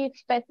industry,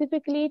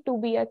 specifically to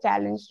be a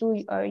challenge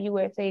to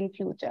USA in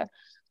future.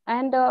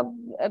 And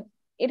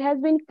it has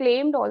been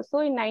claimed also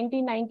in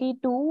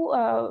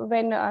 1992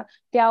 when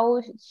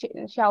Deng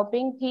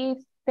Xiaoping, he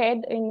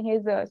said in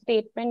his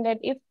statement that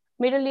if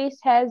Middle East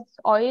has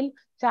oil,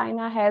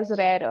 China has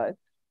rare earth.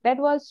 That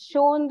was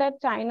shown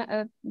that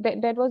China,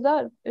 that was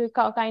a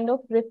kind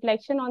of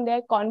reflection on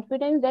their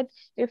confidence, that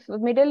if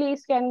Middle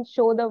East can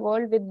show the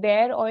world with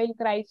their oil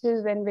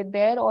crisis and with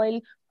their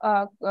oil,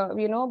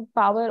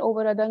 power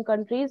over other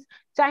countries,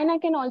 China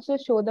can also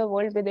show the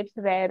world with its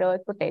rare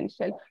earth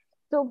potential.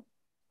 So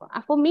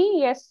for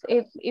me, yes,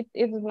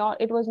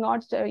 it was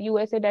not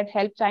USA that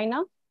helped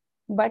China,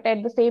 but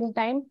at the same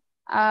time,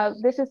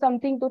 this is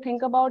something to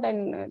think about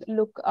and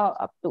look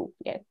up to.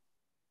 Yes.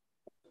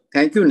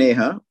 Thank you,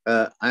 Neha.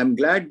 I'm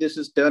glad this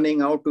is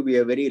turning out to be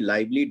a very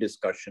lively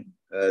discussion.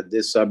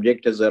 This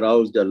subject has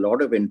aroused a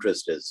lot of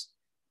interest,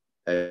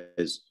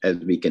 as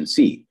we can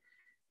see.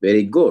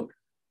 Very good.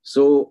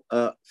 So,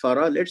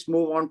 Farah, let's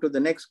move on to the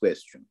next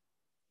question.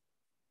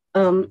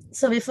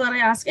 So before I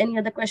ask any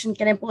other question,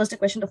 can I pose a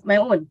question of my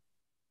own?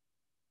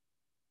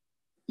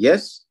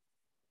 Yes,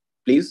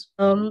 please.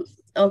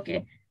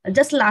 Okay.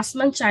 Just last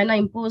month, China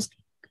imposed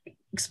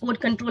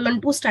export control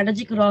on two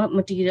strategic raw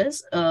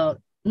materials,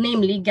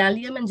 namely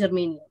gallium and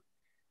germanium,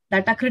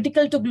 that are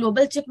critical to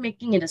global chip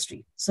making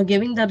industry. So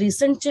given the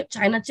recent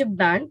China chip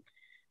ban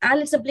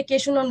and its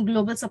implication on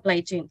global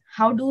supply chain,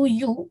 how do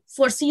you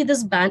foresee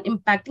this ban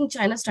impacting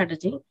China's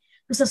strategy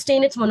to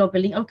sustain its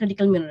monopoly on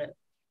critical mineral?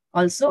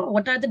 Also,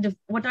 what are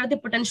the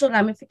potential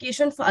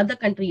ramifications for other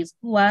countries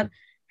who are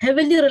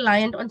heavily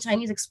reliant on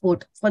Chinese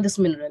export for this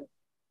mineral?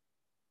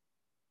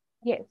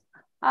 Yes.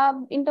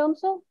 In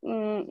terms of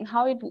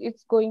how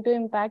it's going to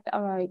impact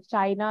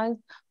China's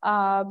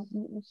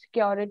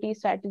security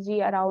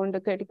strategy around the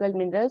critical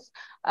minerals,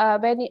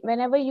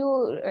 whenever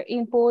you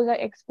impose an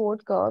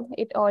export curve,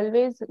 it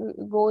always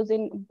goes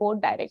in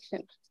both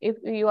directions. If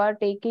you are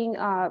taking,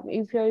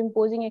 if you're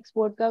imposing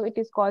export curve, it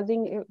is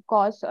causing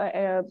cost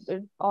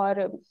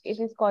or it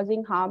is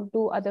causing harm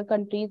to other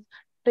countries'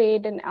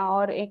 trade and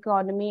our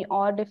economy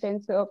or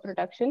defense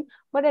production,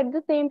 but at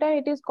the same time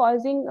it is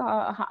causing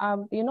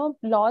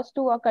loss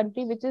to a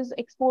country which is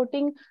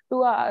exporting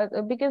to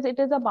because it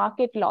is a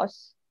market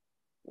loss.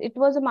 It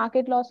was a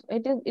market loss.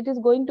 It is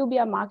going to be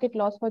a market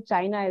loss for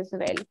China as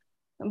well,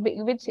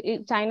 which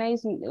China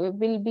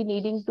will be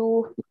needing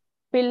to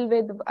fill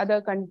with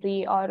other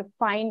country or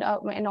find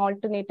an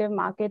alternative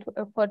market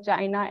for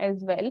China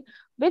as well,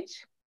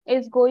 which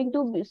is going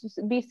to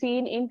be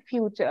seen in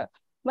future.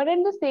 But at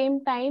the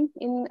same time,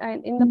 in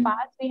the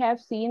past, we have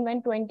seen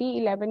when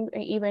 2011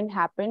 event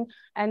happened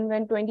and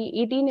when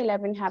 2018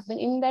 11 happened.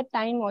 In that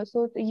time,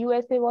 also the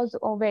USA was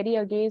very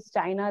against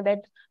China, that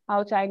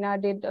how China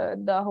did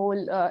the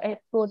whole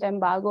export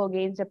embargo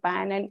against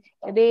Japan,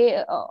 and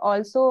they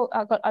also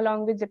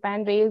along with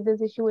Japan raised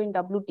this issue in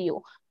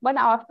WTO. But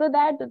after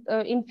that,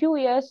 in few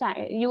years,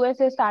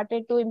 USA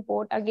started to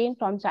import again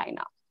from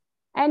China,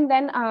 and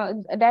then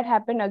that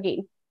happened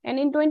again, and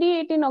in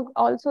 2018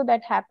 also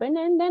that happened.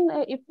 And then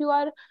if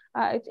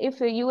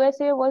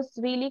USA was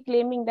really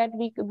claiming that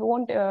we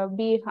won't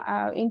be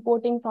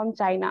importing from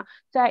China,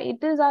 so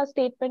it is a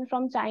statement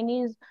from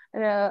Chinese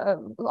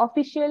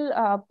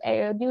official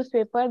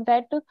newspaper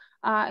that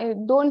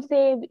don't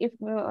say,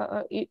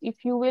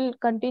 if you will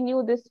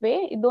continue this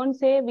way, don't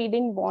say we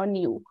didn't warn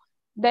you.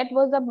 That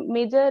was a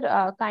major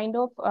kind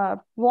of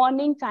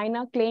warning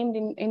China claimed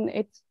in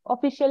its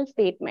official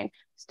statement.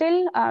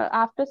 Still,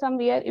 after some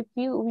year, if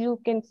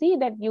you can see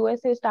that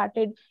USA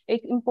started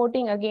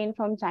importing again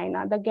from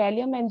China. The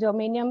gallium and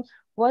germanium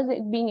was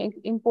being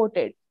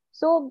imported.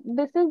 So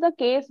this is the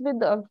case with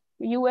the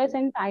US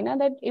and China,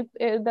 that if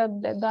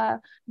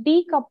the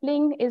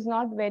decoupling is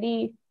not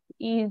very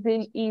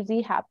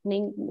easy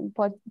happening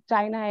for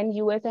China and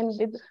US, and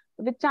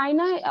with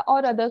China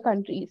or other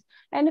countries.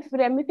 And if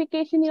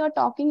ramification you are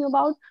talking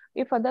about,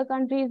 if other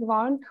countries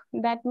want,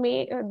 that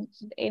may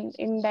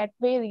in that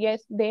way,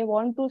 yes, they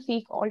want to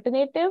seek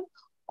alternative,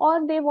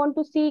 or they want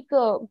to seek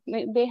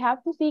they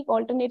have to seek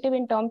alternative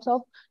in terms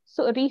of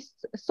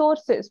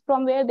resources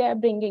from where they are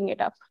bringing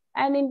it up,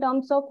 and in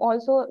terms of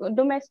also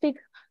domestic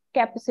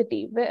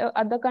capacity, where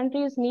other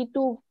countries need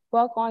to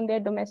work on their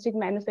domestic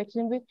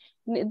manufacturing.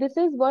 This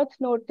is worth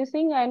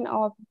noticing and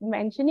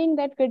mentioning,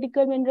 that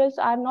critical minerals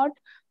are not,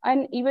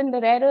 and even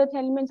the rare earth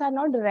elements are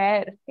not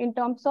rare in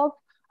terms of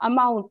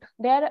amount.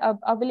 They are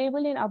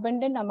available in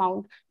abundant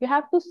amount. You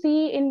have to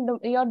see in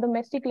your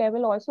domestic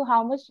level also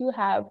how much you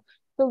have.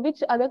 So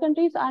which other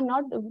countries are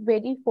not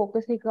very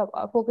focusing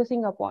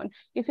upon.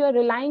 If you are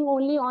relying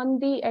only on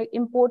the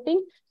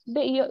importing,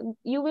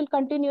 you will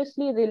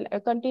continuously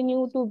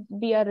continue to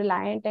be a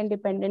reliant and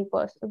dependent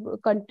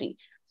country.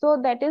 So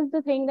that is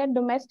the thing, that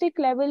domestic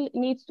level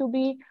needs to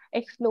be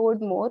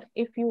explored more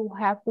if you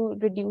have to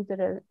reduce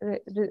the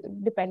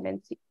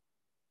dependency.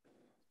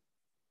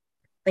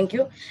 Thank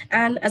you.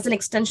 And as an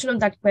extension of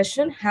that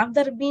question, have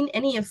there been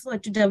any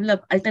effort to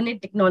develop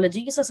alternate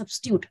technologies or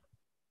substitute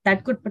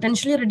that could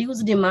potentially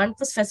reduce demand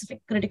for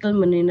specific critical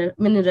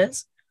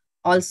minerals?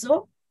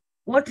 Also,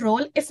 what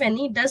role, if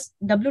any, does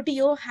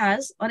WTO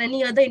has or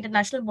any other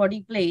international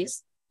body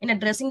plays in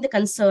addressing the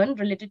concern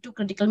related to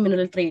critical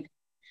mineral trade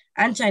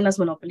and China's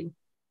monopoly?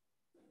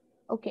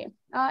 Okay.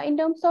 In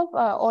terms of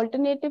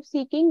alternative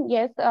seeking,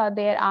 yes,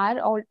 there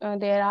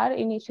are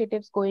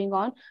initiatives going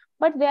on,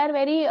 but they are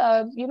very,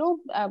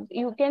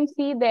 you can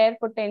see their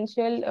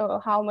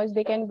potential, how much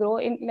they can grow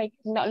in like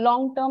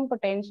long-term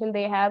potential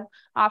they have.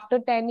 After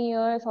 10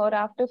 years or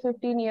after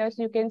 15 years,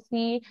 you can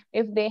see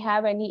if they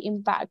have any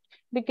impact,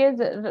 because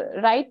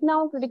right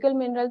now critical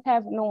minerals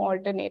have no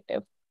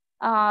alternative.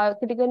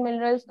 Critical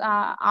minerals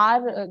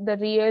are the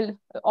real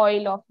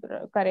oil of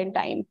current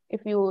time.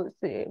 If you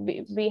see,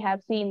 we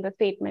have seen the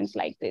statements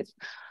like this.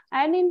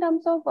 And in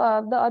terms of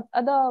the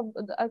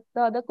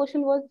other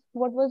question was,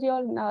 what was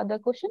your other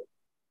question?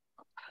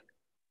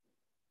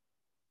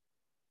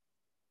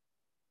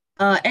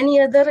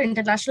 Any other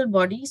international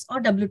bodies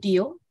or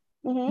WTO,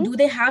 do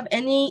they have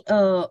any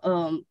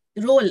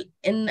role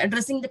in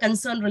addressing the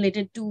concern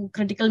related to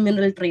critical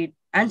mineral trade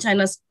and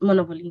China's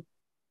monopoly?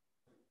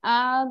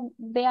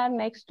 They are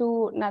next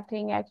to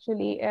nothing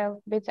actually,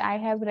 which I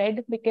have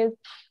read, because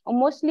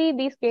mostly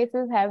these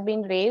cases have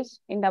been raised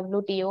in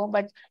WTO,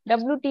 but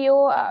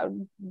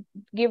WTO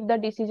give the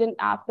decision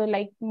after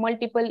like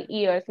multiple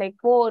years, like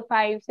 4,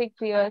 5,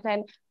 6 years,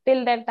 and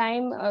till that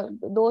time,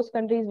 those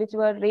countries which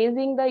were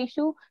raising the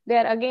issue, they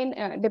are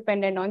again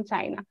dependent on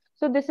China.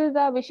 So this is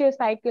a vicious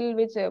cycle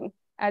which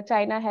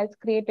China has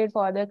created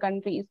for other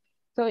countries.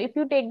 So if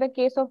you take the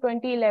case of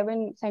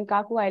 2011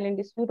 Senkaku Island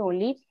dispute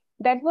only,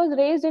 that was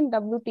raised in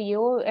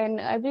WTO, and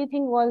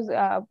everything was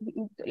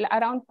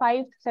around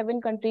 5, 7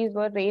 countries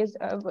were raised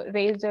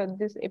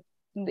this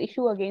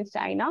issue against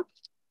China,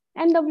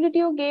 and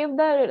WTO gave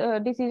the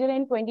decision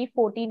in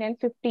 2014 and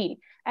 15,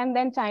 and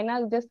then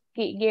China just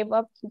gave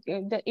up.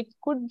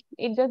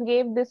 It just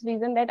gave this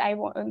reason that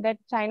that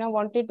China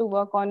wanted to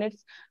work on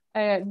its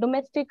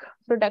domestic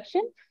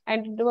production,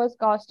 and it was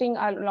costing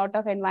a lot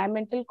of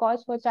environmental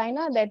costs for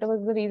China. That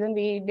was the reason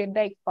we did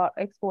the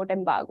export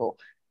embargo.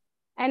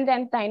 And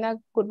then China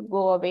could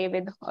go away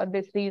with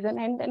this reason,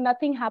 and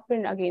nothing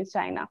happened against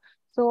China.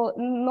 So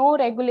no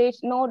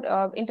regulation,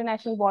 no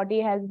international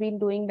body has been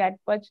doing that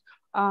much,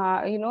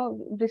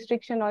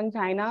 restriction on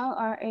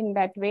China in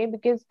that way,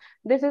 because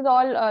this is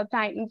all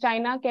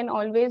China can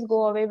always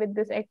go away with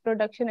this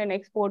production and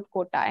export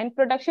quota. And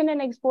production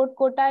and export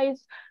quota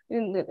is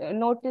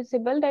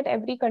noticeable that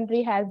every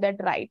country has that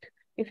right.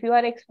 If you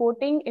are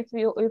exporting, if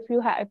you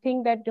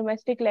think that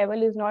domestic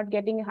level is not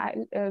getting high,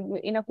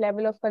 enough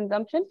level of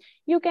consumption,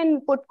 you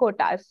can put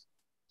quotas.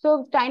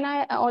 So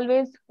China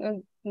always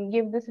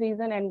give this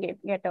reason and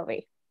get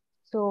away.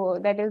 So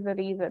that is the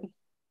reason.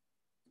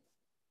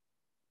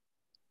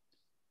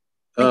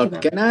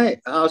 Can I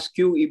ask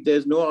you if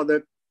there's no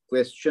other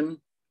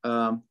question,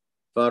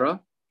 Farah?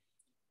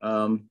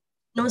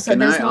 No, sir,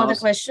 there's no other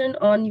question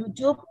on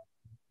YouTube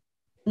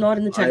nor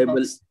in the chat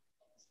box.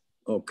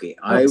 Okay,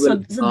 I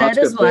will so there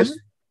is one.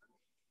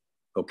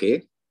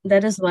 Okay.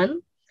 There is one.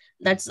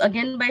 That's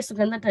again by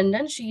Sugandha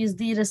Tandon. She is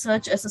the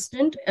research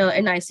assistant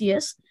in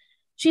ICS.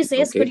 She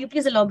says, okay, could you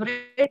please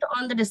elaborate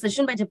on the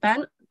decision by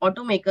Japan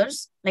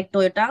automakers like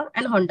Toyota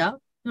and Honda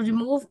to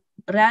remove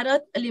rare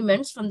earth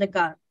elements from the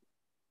car?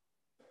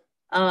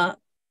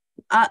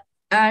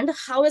 And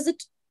how is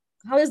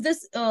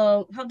this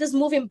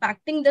move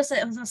impacting the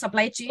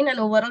supply chain and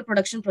overall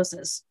production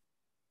process?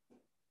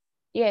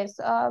 Yes,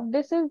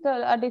 this is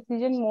a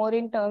decision more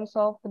in terms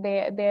of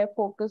their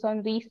focus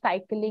on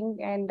recycling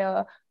and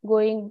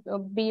going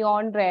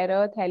beyond rare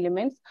earth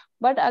elements.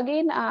 But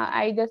again,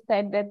 I just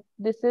said that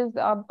this is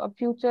a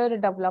future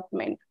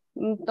development.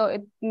 So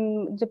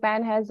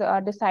Japan has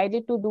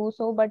decided to do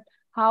so, but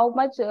how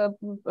much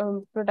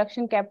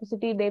production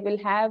capacity they will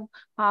have,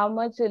 how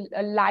much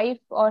life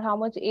or how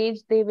much age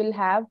they will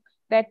have,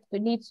 that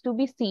needs to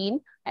be seen.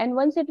 And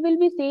once it will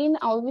be seen,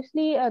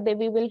 obviously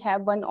we will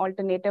have one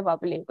alternative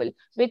available,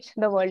 which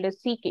the world is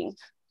seeking.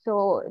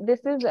 So this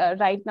is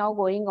right now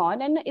going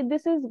on, and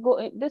this is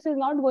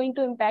not going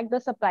to impact the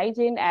supply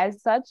chain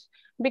as such,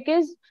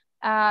 because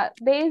I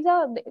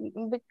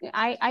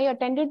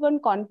attended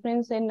one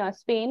conference in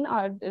Spain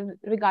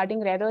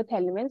regarding rare earth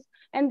elements,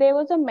 and there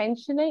was a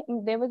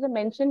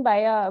mention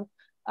by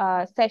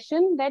a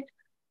session that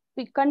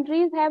the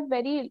countries have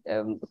very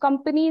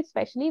companies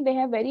especially, they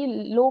have very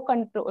low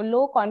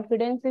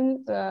confidence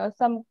in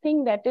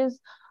something that is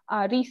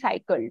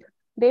recycled.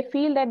 they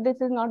feel that this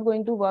is not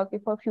going to work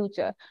for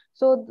future.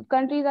 So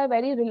countries are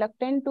very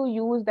reluctant to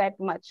use that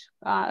much.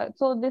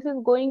 So this is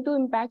going to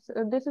impact,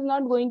 this is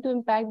not going to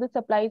impact the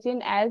supply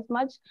chain as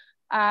much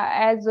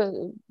as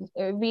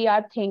we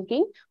are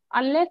thinking,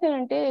 unless and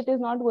until it is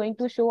not going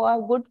to show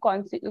a good,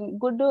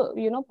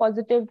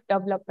 positive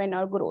development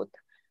or growth.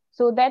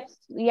 So that's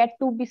yet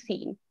to be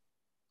seen.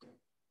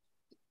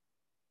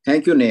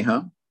 Thank you,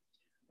 Neha.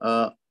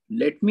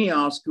 Let me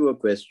ask you a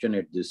question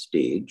at this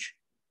stage,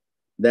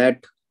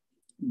 that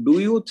do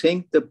you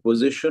think the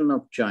position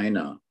of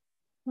China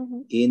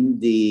in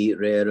the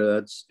rare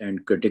earths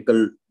and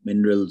critical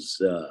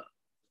minerals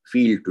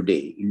field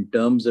today, in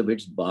terms of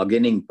its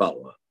bargaining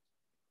power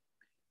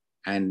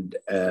and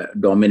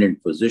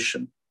dominant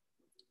position,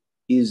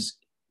 is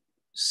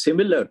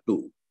similar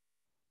to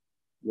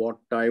what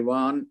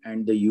Taiwan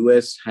and the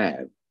US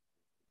have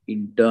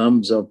in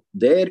terms of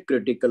their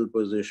critical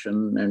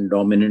position and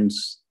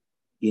dominance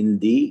in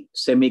the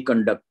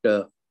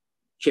semiconductor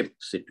chip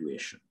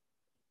situation?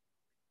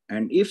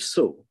 And if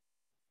so,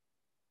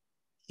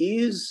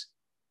 is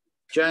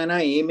China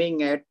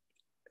aiming at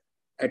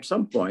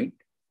some point,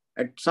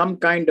 at some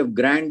kind of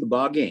grand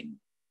bargain,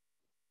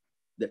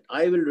 that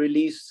I will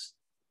release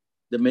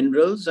the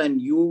minerals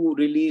and you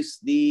release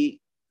the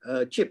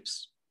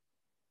chips?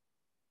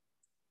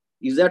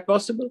 Is that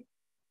possible?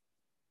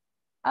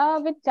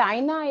 With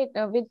China,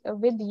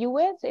 with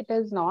US, it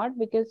is not,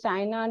 because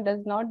China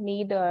does not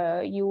need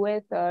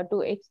US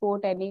to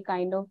export any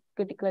kind of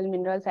critical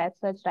minerals as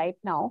such right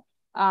now.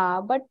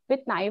 But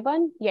with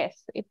Taiwan,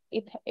 yes,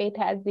 it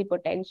has the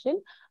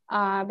potential,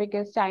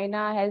 because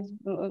China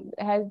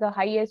has the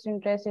highest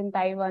interest in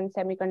Taiwan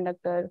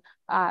semiconductor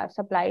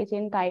supply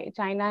chain.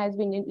 China has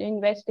been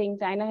investing,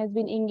 China has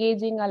been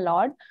engaging a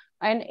lot.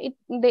 And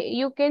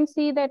you can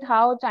see that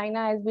how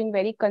China has been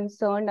very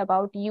concerned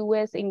about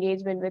US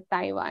engagement with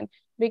Taiwan,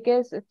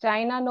 because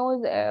China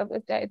knows,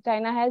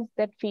 China has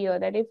that fear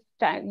that if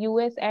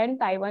US and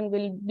Taiwan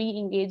will be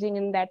engaging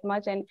in that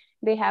much, and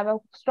they have a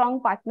strong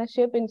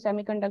partnership in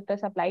semiconductor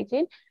supply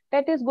chain,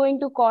 that is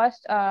going to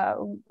cost a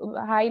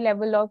high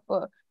level of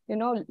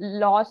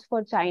loss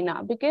for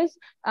China. Because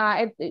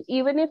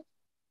even if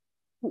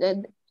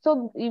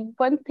so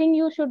one thing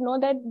you should know,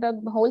 that the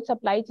whole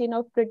supply chain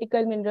of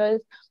critical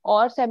minerals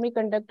or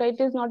semiconductor, it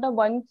is not a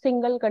one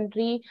single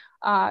country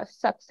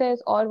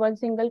success or one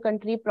single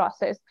country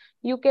process.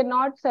 You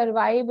cannot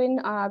survive in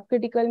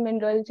critical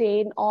mineral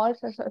chain or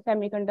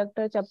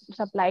semiconductor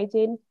supply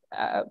chain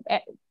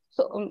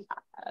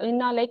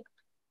in a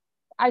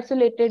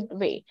isolated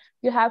way.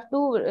 You have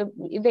to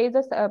there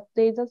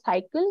is a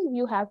cycle.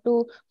 You have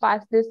to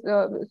pass this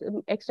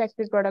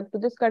extracted product to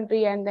this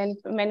country and then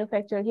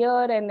manufacture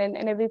here, and then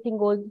everything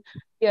goes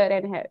here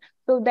and here.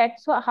 So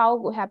that's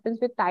how it happens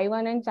with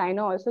Taiwan and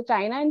China also.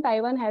 China and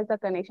Taiwan has a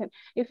connection.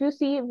 If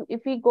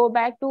we go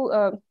back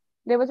to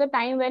there was a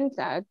time when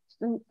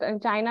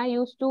China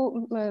used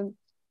to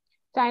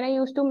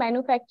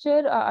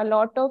manufacture a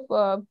lot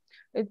of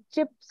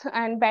chips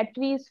and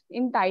batteries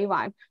in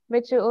Taiwan,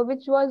 which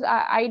was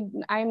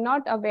I'm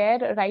not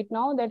aware right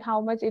now that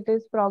how much it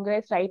is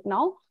progress right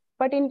now.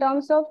 But in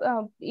terms of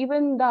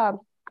even the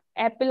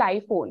Apple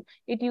iPhone,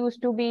 it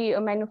used to be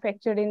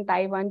manufactured in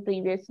Taiwan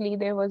previously.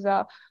 There was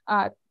a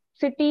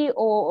city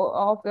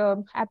of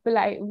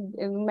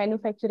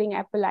manufacturing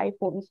Apple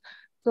iPhones.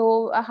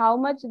 So how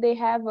much they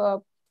have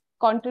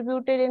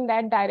contributed in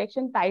that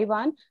direction,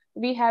 Taiwan,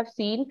 we have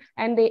seen,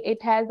 and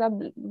it has a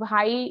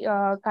high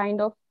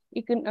kind of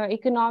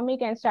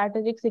economic and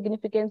strategic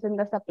significance in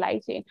the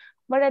supply chain.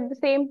 But at the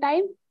same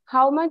time,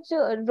 how much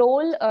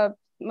role,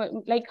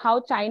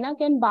 how China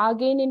can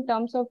bargain in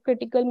terms of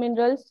critical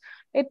minerals,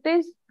 it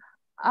is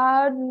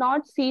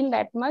not seen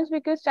that much,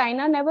 because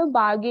China never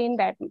bargained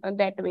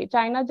that way.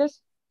 China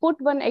just put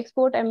one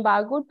export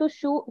embargo to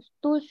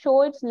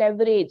show its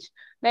leverage,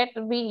 that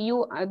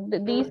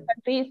these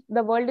countries,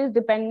 the world is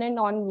dependent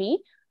on me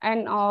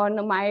and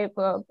on my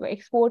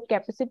export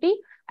capacity.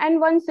 And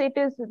once it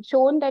is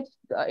shown that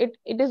it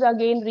is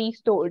again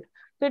restored.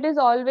 So it is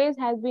always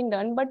has been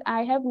done, but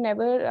I have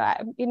never,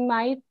 in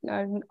my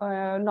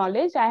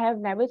knowledge, I have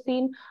never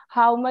seen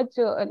how much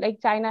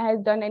China has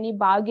done any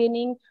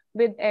bargaining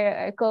with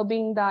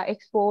curbing the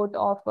export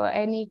of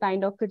any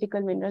kind of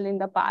critical mineral in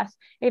the past.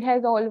 It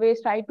has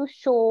always tried to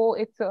show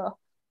its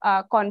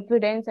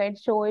confidence and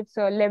show its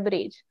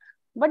leverage.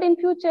 But in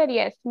future,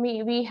 yes,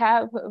 we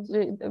have,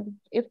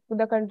 if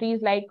the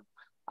countries like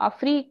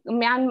free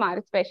Myanmar,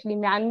 especially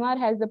Myanmar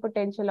has the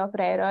potential of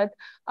rare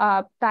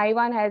earth.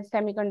 Taiwan has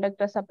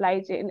semiconductor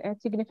supply chain,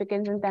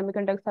 significance in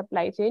semiconductor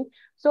supply chain.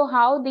 So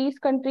how these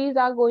countries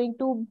are going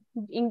to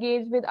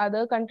engage with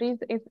other countries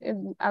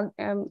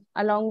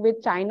along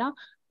with China,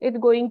 it's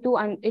going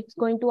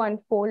to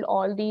unfold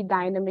all the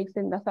dynamics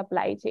in the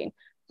supply chain.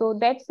 So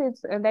that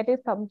is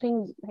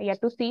something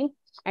yet to see.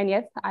 And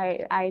yes,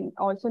 I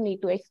also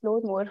need to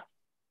explore more.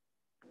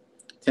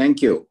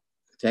 Thank you.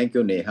 Thank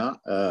you,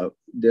 Neha.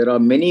 There are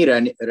many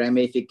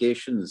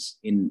ramifications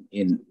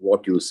in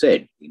what you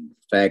said. In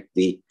fact,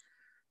 the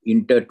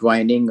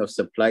intertwining of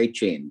supply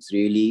chains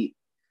really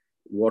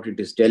what it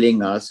is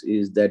telling us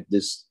is that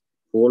this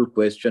whole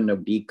question of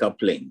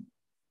decoupling,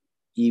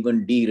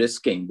 even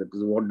de-risking,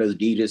 because what does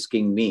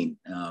de-risking mean?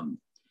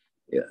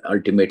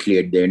 Ultimately,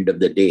 at the end of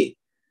the day,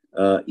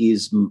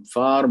 is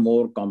far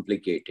more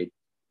complicated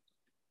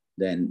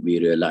than we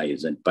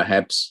realize. And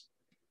perhaps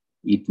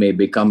it may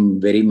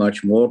become very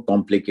much more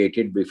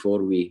complicated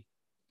before we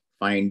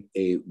find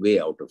a way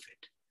out of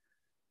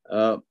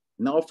it.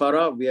 Now,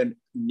 Farah, we are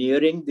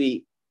nearing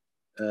the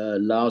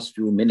last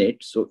few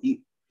minutes. So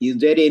is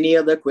there any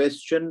other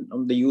question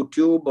on the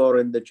YouTube or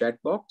in the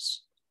chat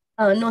box?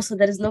 No, so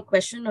there is no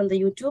question on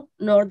the YouTube,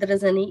 nor there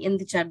is any in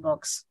the chat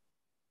box.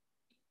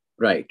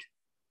 Right.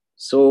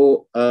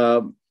 So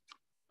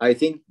I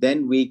think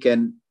then we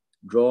can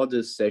draw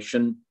this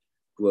session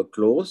to a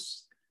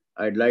close.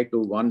 I'd like to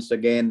once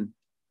again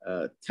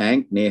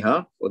thank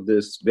Neha for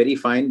this very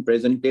fine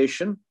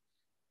presentation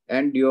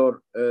and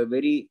your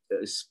very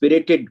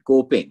spirited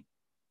coping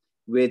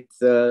with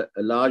a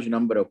large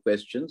number of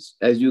questions.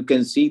 As you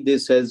can see,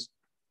 this has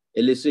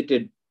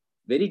elicited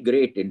very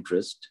great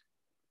interest.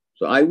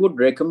 So I would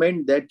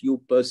recommend that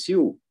you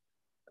pursue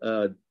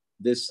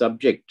this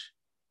subject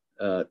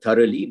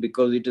thoroughly,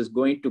 because it is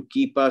going to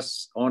keep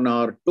us on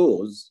our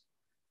toes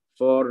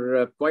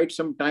for quite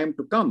some time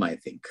to come, I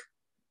think.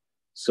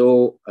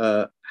 So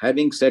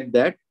having said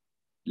that,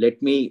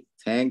 let me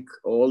thank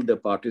all the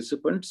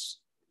participants.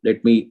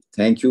 Let me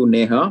thank you,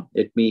 Neha.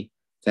 Let me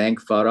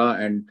thank Farah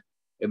and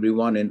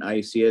everyone in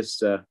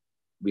ICS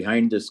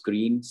behind the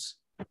screen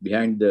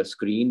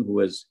who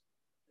has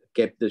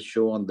kept this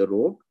show on the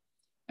road,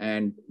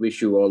 and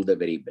wish you all the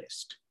very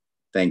best.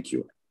 Thank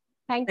you.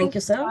 Thank you,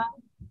 sir.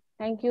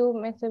 Thank you,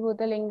 Mr.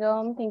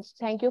 Bhutalingam.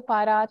 Thank you,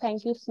 Farah.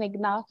 Thank you,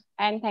 Snigna.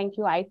 And thank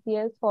you,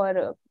 ICS,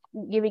 for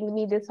giving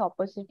me this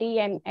opportunity.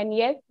 And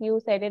yes,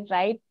 you said it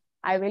right.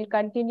 I will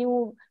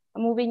continue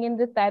moving in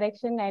this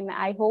direction, and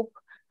I hope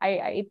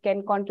it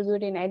can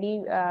contribute in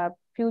any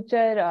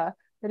future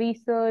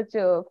research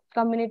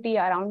community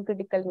around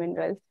critical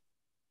minerals.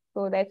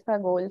 So that's our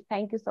goal.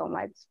 Thank you so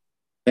much.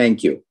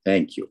 Thank you.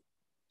 Thank you.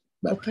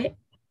 Bye. Okay.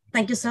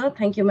 Thank you, sir.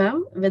 Thank you,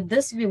 ma'am. With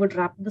this, we would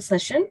wrap the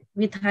session.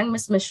 We thank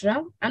Ms.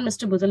 Mishra and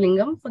Mr.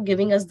 Bhutalingam for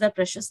giving us their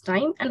precious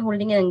time and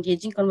holding an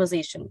engaging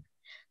conversation.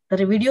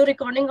 The video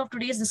recording of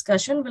today's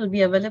discussion will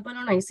be available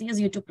on ICS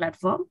YouTube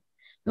platform.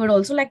 We would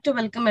also like to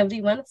welcome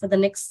everyone for the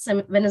next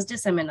Wednesday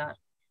seminar.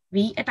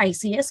 We at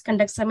ICS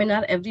conduct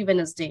seminar every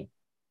Wednesday.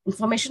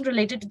 Information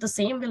related to the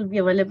same will be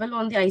available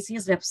on the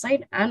ICS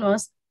website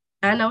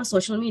and our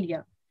social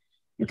media.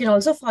 You can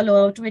also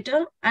follow our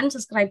Twitter and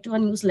subscribe to our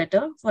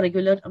newsletter for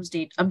regular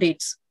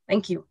updates.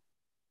 Thank you.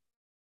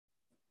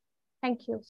 Thank you.